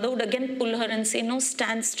her mother would again pull her and say, no,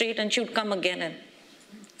 stand straight, and she would come again and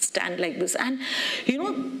stand like this. And you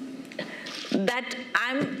know, that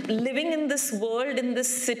I'm living in this world, in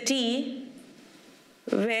this city,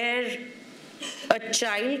 where a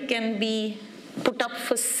child can be put up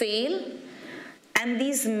for sale, and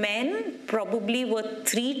these men probably were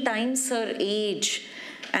 3 times her age,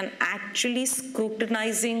 and actually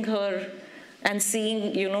scrutinizing her and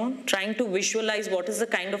seeing, you know, trying to visualize what is the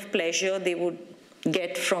kind of pleasure they would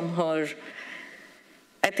get from her.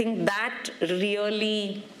 I think that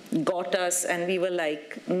really got us, and we were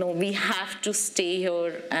like, no, we have to stay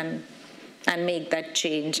here and make that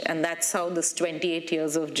change. And that's how this 28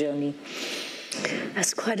 years of journey.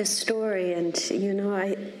 That's quite a story, and you know,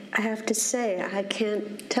 I have to say, I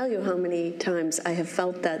can't tell you how many times I have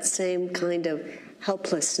felt that same kind of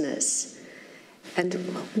helplessness. And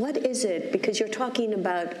what is it? Because you're talking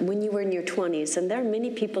about when you were in your 20s, and there are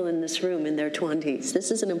many people in this room in their 20s.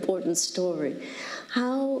 This is an important story.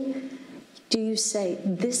 How do you say,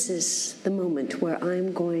 this is the moment where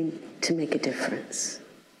I'm going to make a difference?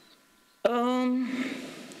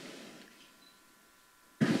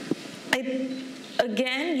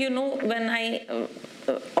 Again, you know, when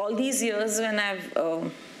all these years when I've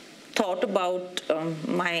thought about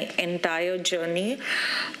my entire journey,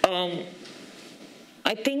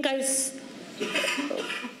 I think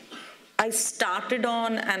I started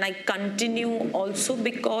on and I continue also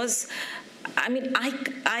because, I mean,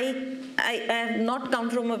 I have not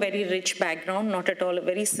come from a very rich background, not at all, a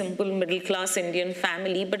very simple middle-class Indian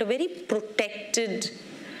family, but a very protected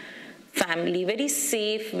family, very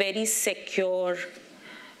safe, very secure.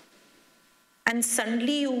 And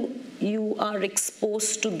suddenly you are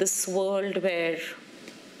exposed to this world where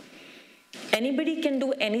anybody can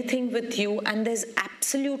do anything with you and there's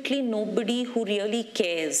absolutely nobody who really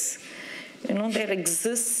cares. You know, there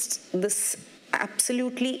exists this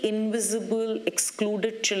absolutely invisible,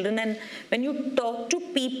 excluded children. And when you talk to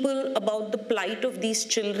people about the plight of these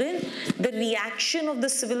children, the reaction of the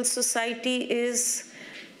civil society is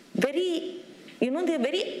very, you know, they're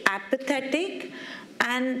very apathetic.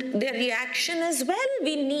 And their reaction is, well,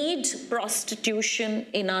 we need prostitution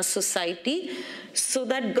in our society so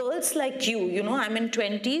that girls like you know, I'm in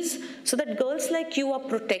 20s, so that girls like you are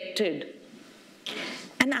protected.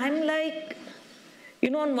 And I'm like, you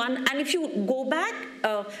know, on one, and if you go back,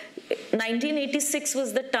 1986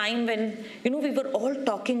 was the time when, you know, we were all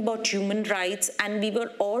talking about human rights and we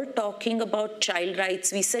were all talking about child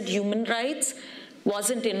rights. We said human rights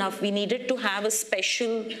wasn't enough. We needed to have a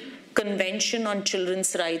special convention on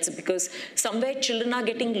children's rights because somewhere children are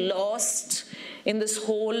getting lost in this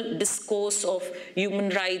whole discourse of human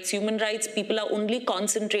rights. Human rights, people are only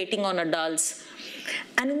concentrating on adults.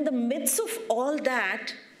 And in the midst of all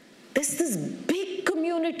that, there's this big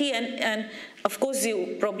community, and of course,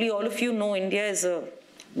 probably all of you know India is a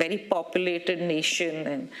very populated nation,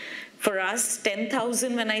 and for us,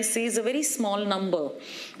 10,000, when I say, is a very small number.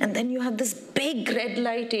 And then you have this big red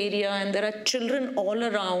light area, and there are children all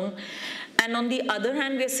around. And on the other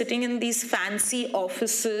hand, we're sitting in these fancy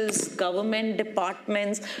offices, government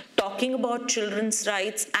departments, talking about children's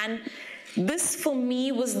rights. And this, for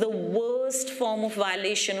me, was the worst form of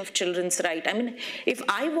violation of children's rights. I mean, if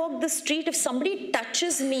I walk the street, if somebody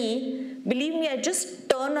touches me, believe me, I just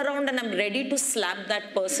turn around and I'm ready to slap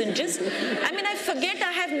that person. I mean, I forget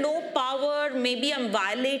I have no power. Maybe I'm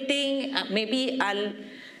violating. Maybe I'll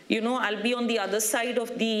be on the other side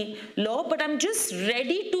of the law, but I'm just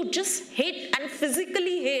ready to just hit and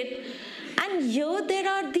physically hit. And here there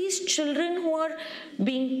are these children who are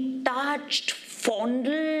being touched,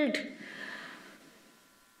 fondled.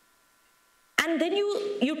 And then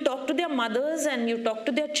you talk to their mothers and you talk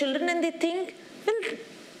to their children and they think, well,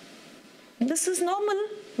 this is normal.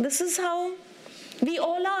 This is how we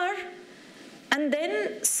all are. And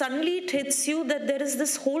then suddenly it hits you that there is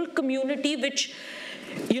this whole community which,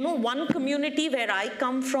 you know, one community where I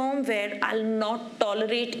come from, where I'll not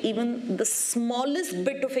tolerate even the smallest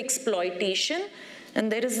bit of exploitation.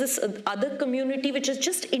 And there is this other community which is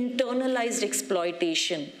just internalized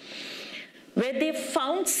exploitation, where they've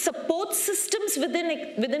found support systems within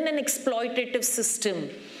an exploitative system,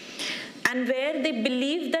 and where they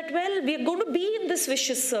believe that, well, we're going to be in this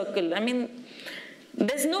vicious circle. I mean,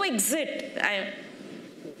 there's no exit.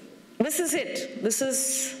 This is it. This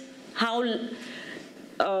is how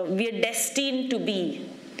we are destined to be.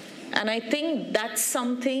 And I think that's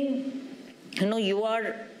something, you know,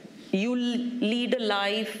 you lead a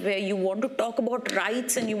life where you want to talk about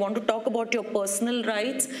rights and you want to talk about your personal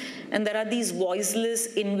rights, and there are these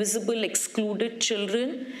voiceless, invisible, excluded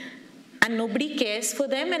children, and nobody cares for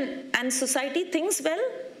them, and society thinks, well,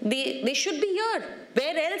 they should be here.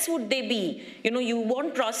 Where else would they be? You know, you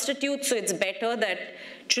want prostitutes, so it's better that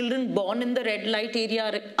children born in the red light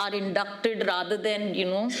area are inducted rather than, you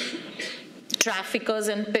know, traffickers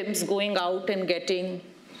and pimps going out and getting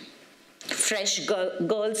fresh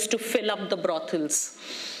girls to fill up the brothels.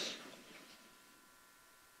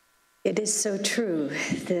 It is so true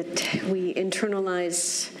that we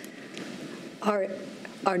internalize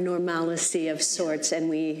our normalcy of sorts, and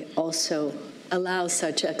we also allow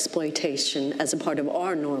such exploitation as a part of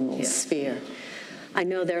our normal sphere. I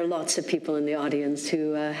know there are lots of people in the audience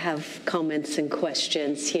who have comments and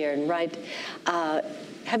questions here. And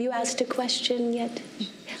have you asked a question yet?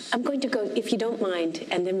 I'm going to go, if you don't mind,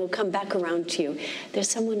 and then we'll come back around to you. There's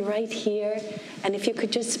someone right here, and if you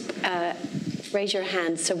could just raise your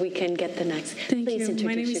hand so we can get the next. Thank Please you.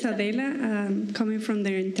 My name is Adela, coming from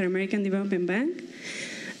the Inter-American Development Bank.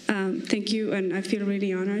 Thank you, and I feel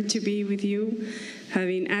really honored to be with you,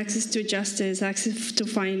 having access to justice, access to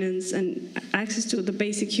finance, and access to the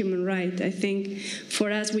basic human right. I think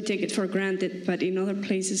for us, we take it for granted, but in other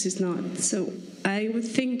places it's not. So I was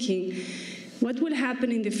thinking, what would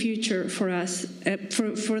happen in the future for us,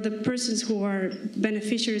 for the persons who are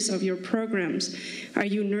beneficiaries of your programs? Are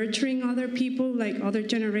you nurturing other people, like other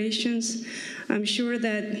generations? I'm sure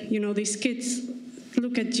that, you know, these kids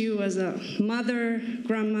look at you as a mother,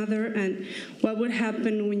 grandmother, and what would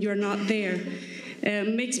happen when you're not there.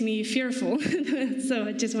 Makes me fearful. So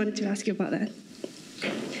I just wanted to ask you about that.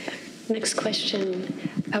 Next question,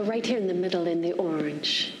 right here in the middle in the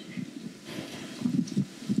orange.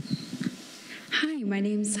 Hi, my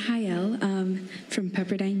name's Hayel from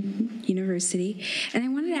Pepperdine University, and I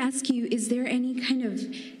wanted to ask you, is there any kind of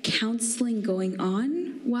counseling going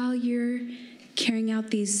on while you're carrying out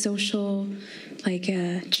these social, like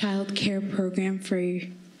a child care program for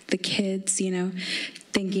the kids, you know,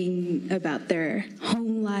 thinking about their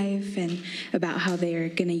home life and about how they're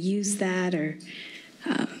going to use that, or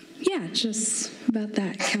yeah, just about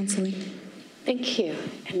that counseling. Thank you.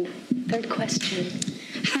 And third question.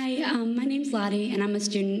 Hi, my name's Lottie, and I'm a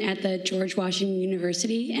student at the George Washington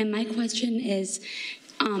University. And my question is,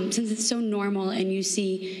 since it's so normal and you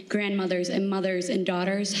see grandmothers and mothers and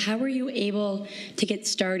daughters, how were you able to get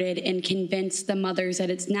started and convince the mothers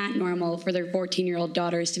that it's not normal for their 14-year-old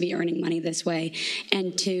daughters to be earning money this way,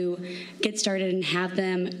 and to get started and have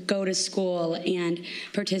them go to school and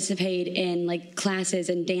participate in like classes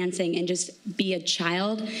and dancing and just be a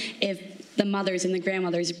child if the mothers and the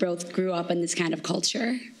grandmothers both grew up in this kind of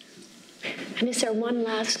culture? And is there one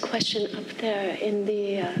last question up there in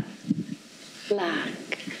the black?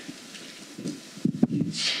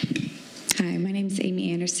 Hi, my name is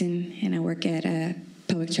Amy Anderson, and I work at a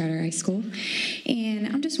public charter high school. And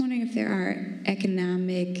I'm just wondering if there are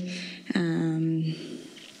economic,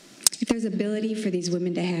 if there's ability for these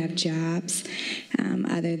women to have jobs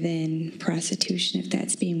other than prostitution, if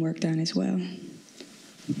that's being worked on as well.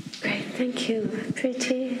 Great, thank you.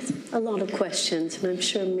 Priti, a lot of questions, and I'm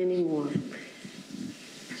sure many more.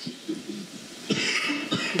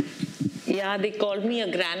 Yeah, they called me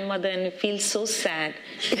a grandmother, and it feels so sad.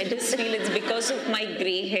 I just feel it's because of my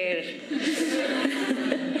gray hair.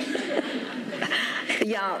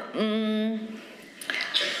 Yeah.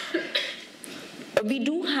 We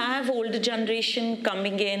do have older generation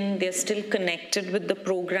coming in. They're still connected with the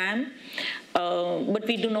program, but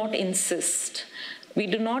we do not insist. We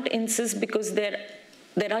do not insist because there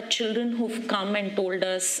are children who've come and told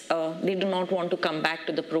us they do not want to come back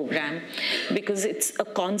to the program because it's a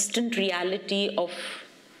constant reality of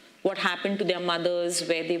what happened to their mothers,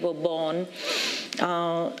 where they were born.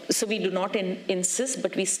 So we do not insist,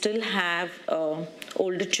 but we still have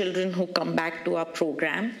older children who come back to our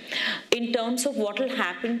program. In terms of what will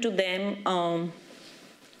happen to them,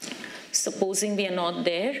 supposing we are not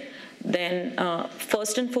there, then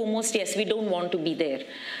first and foremost, yes, we don't want to be there.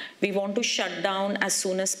 We want to shut down as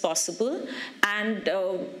soon as possible. And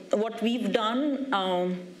what we've done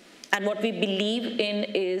and what we believe in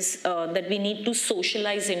is that we need to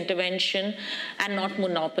socialize intervention and not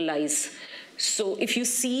monopolize. So if you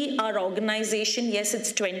see our organization, yes,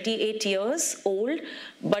 it's 28 years old,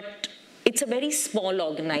 but it's a very small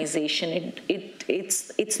organization.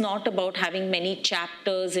 It's not about having many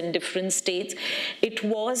chapters in different states. It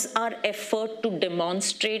was our effort to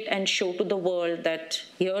demonstrate and show to the world that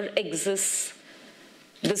here exists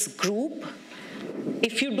this group.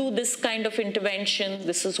 If you do this kind of intervention,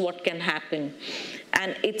 this is what can happen.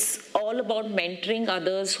 And it's all about mentoring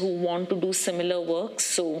others who want to do similar work.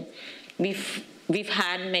 So we've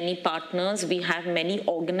had many partners. We have many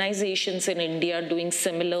organizations in India doing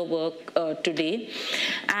similar work today.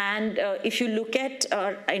 And if you look at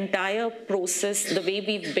our entire process, the way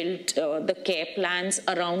we've built the care plans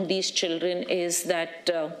around these children is that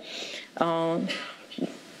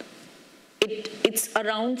it's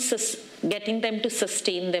around getting them to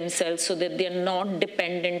sustain themselves so that they're not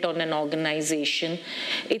dependent on an organization.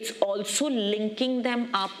 It's also linking them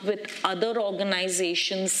up with other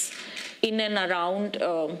organizations in and around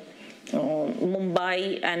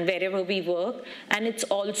Mumbai and wherever we work, and it's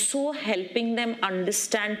also helping them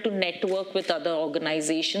understand to network with other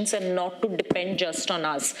organizations and not to depend just on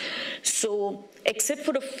us. So except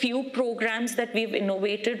for a few programs that we've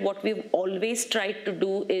innovated, what we've always tried to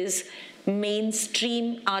do is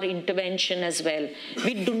mainstream our intervention as well.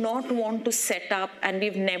 We do not want to set up, and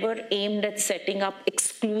we've never aimed at setting up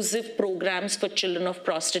exclusive programs for children of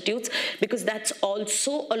prostitutes, because that's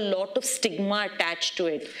also a lot of stigma attached to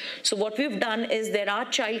it. So what we've done is there are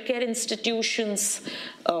childcare institutions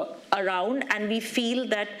around, and we feel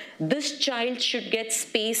that this child should get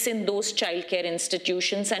space in those childcare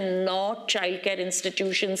institutions and not childcare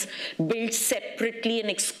institutions built separately and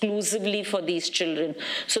exclusively for these children.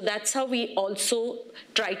 So that's how we also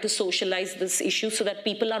try to socialize this issue so that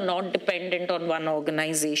people are not dependent on one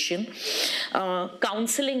organization.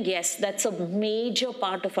 Counseling, yes, that's a major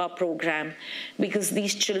part of our program because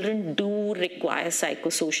these children do require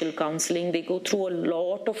psychosocial counseling. They go through a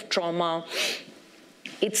lot of trauma.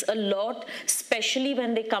 It's a lot, especially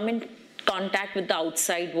when they come in contact with the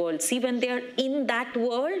outside world. See, when they are in that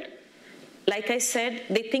world, like I said,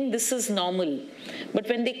 they think this is normal. But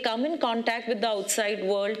when they come in contact with the outside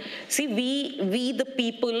world, see, we the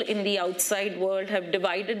people in the outside world have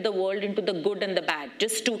divided the world into the good and the bad,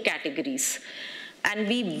 just two categories. And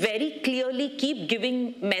we very clearly keep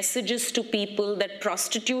giving messages to people that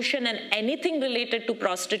prostitution and anything related to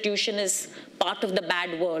prostitution is part of the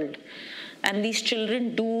bad world. And these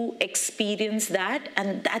children do experience that,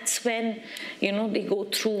 and that's when, you know, they go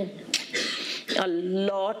through a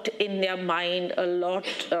lot in their mind, a lot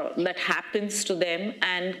that happens to them,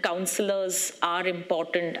 and counselors are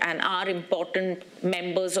important and are important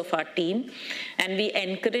members of our team. And we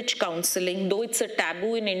encourage counseling, though it's a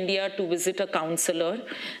taboo in India to visit a counselor,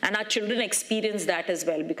 and our children experience that as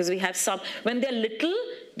well, because we have some, when they're little,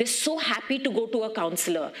 they're so happy to go to a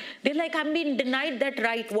counselor. They're like, I'm being denied that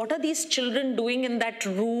right. What are these children doing in that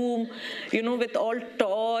room, you know, with all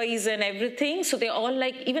toys and everything? So they're all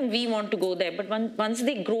like, even we want to go there. But once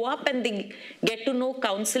they grow up and they get to know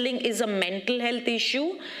counseling is a mental health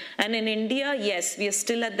issue, and in India, yes, we are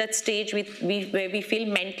still at that stage where we feel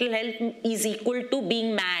mental health is equal to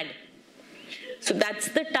being mad. So that's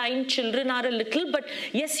the time children are a little, but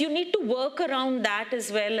yes, you need to work around that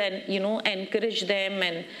as well, and, you know, encourage them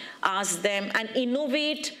and ask them and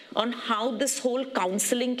innovate on how this whole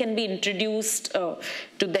counseling can be introduced to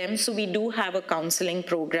them. So we do have a counseling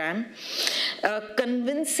program.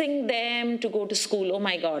 Convincing them to go to school, oh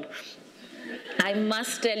my God. I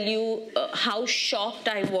must tell you how shocked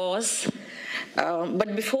I was.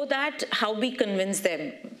 But before that, how we convinced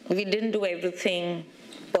them. We didn't do everything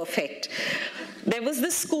perfect. There was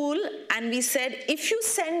this school, and we said, if you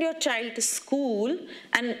send your child to school,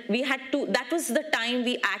 and we had to, that was the time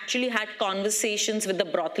we actually had conversations with the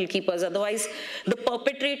brothel keepers. Otherwise, the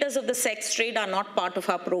perpetrators of the sex trade are not part of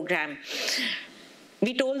our program.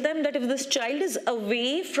 We told them that if this child is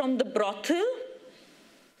away from the brothel,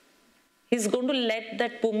 he's going to let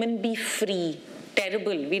that woman be free.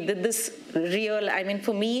 Terrible. We did this real, I mean,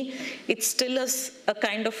 for me, it's still a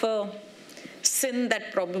kind of a sin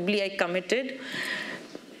that probably I committed.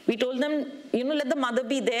 We told them, you know, let the mother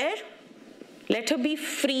be there. Let her be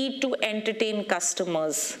free to entertain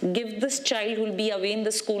customers. Give this child who will be away in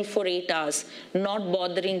the school for 8 hours, not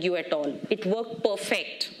bothering you at all. It worked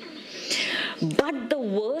perfect. But the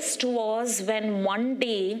worst was when one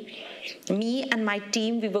day, me and my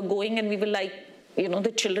team, we were going and we were like, you know,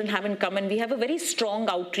 the children haven't come, and we have a very strong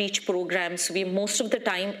outreach program. So we're most of the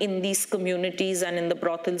time in these communities and in the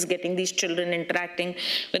brothels, getting these children interacting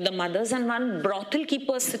with the mothers. And one brothel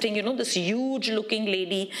keeper sitting, you know, this huge looking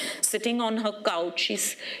lady sitting on her couch.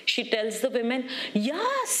 She tells the women, yeah,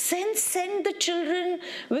 send the children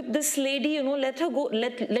with this lady, you know, let her go,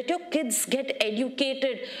 let your kids get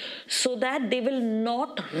educated so that they will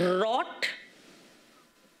not rot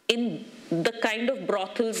in the kind of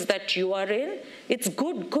brothels that you are in. It's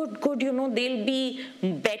good, you know, they'll be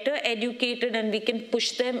better educated and we can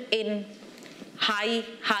push them in high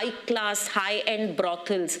class, high-end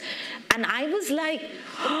brothels. And I was like,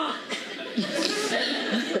 oh,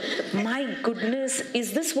 my goodness,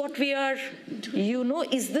 is this what we are, you know,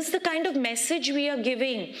 is this the kind of message we are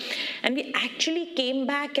giving? And we actually came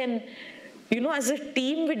back and, you know, as a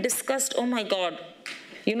team we discussed, oh my God,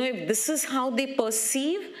 you know, if this is how they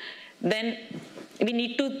perceive, then we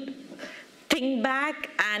need to think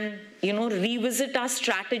back and, you know, revisit our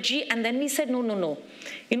strategy. And then we said, no.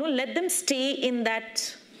 You know, let them stay in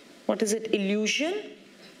that, what is it, illusion,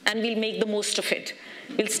 and we'll make the most of it.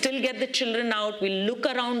 We'll still get the children out, we'll look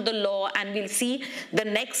around the law, and we'll see the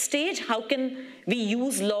next stage, how can we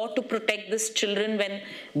use law to protect these children when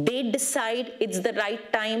they decide it's the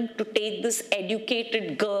right time to take this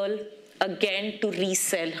educated girl again to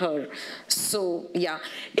resell her. So yeah,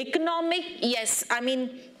 economic, yes, I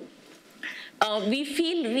mean, we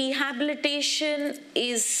feel rehabilitation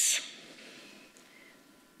is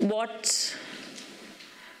what,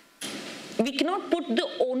 we cannot put the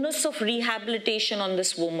onus of rehabilitation on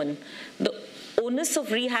this woman. The onus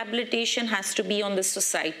of rehabilitation has to be on the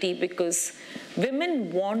society, because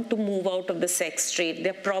women want to move out of the sex trade.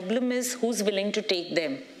 Their problem is who's willing to take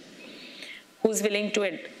them, who's willing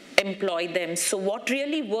to employ them. So what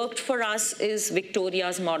really worked for us is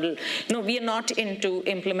Victoria's model. No, we are not into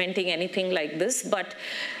implementing anything like this, but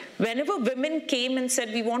whenever women came and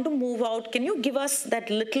said, we want to move out, can you give us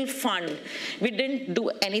that little fund? We didn't do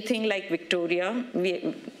anything like Victoria.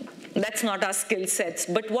 That's not our skill sets.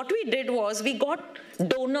 But what we did was we got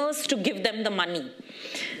donors to give them the money,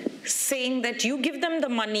 saying that you give them the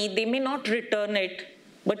money, they may not return it,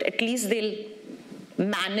 but at least they'll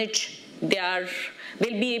manage they'll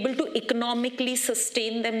be able to economically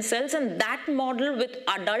sustain themselves, and that model with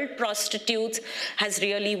adult prostitutes has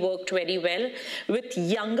really worked very well. With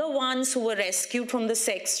younger ones who were rescued from the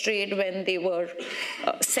sex trade when they were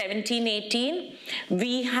 17, 18,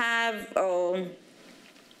 we have a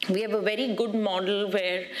very good model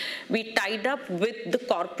where we tied up with the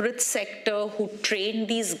corporate sector who trained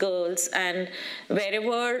these girls, and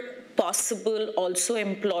wherever possible also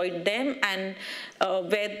employed them, and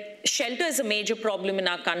where shelter is a major problem in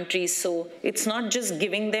our country, so it's not just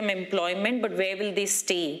giving them employment, but where will they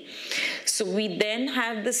stay? So we then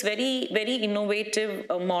have this very, very innovative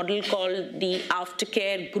model called the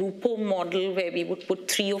aftercare group home model, where we would put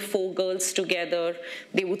 3 or 4 girls together.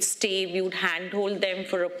 They would stay, we would handhold them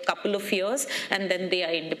for a couple of years, and then they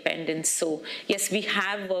are independent. So yes, we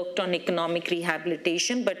have worked on economic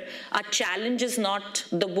rehabilitation, but our challenge is not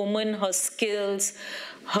the woman, her skills,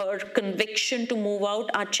 her conviction to move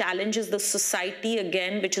out. Our challenge is the society,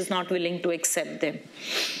 again, which is not willing to accept them.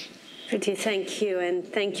 Priti, thank you, and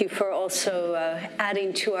thank you for also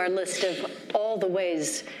adding to our list of all the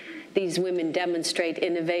ways these women demonstrate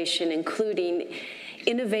innovation, including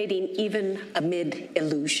innovating even amid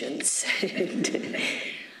illusions.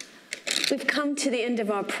 We've come to the end of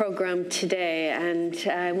our program today, and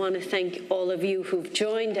I want to thank all of you who've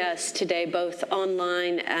joined us today, both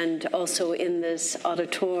online and also in this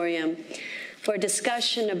auditorium, for a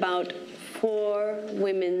discussion about 4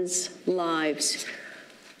 women's lives,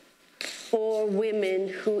 4 women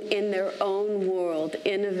who in their own world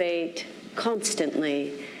innovate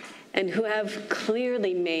constantly and who have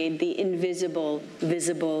clearly made the invisible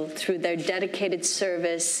visible through their dedicated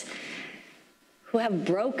service, who have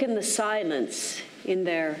broken the silence in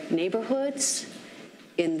their neighborhoods,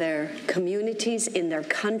 in their communities, in their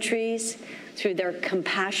countries, through their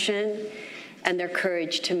compassion and their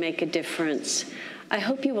courage to make a difference. I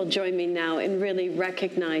hope you will join me now in really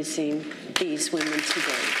recognizing these women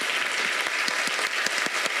today.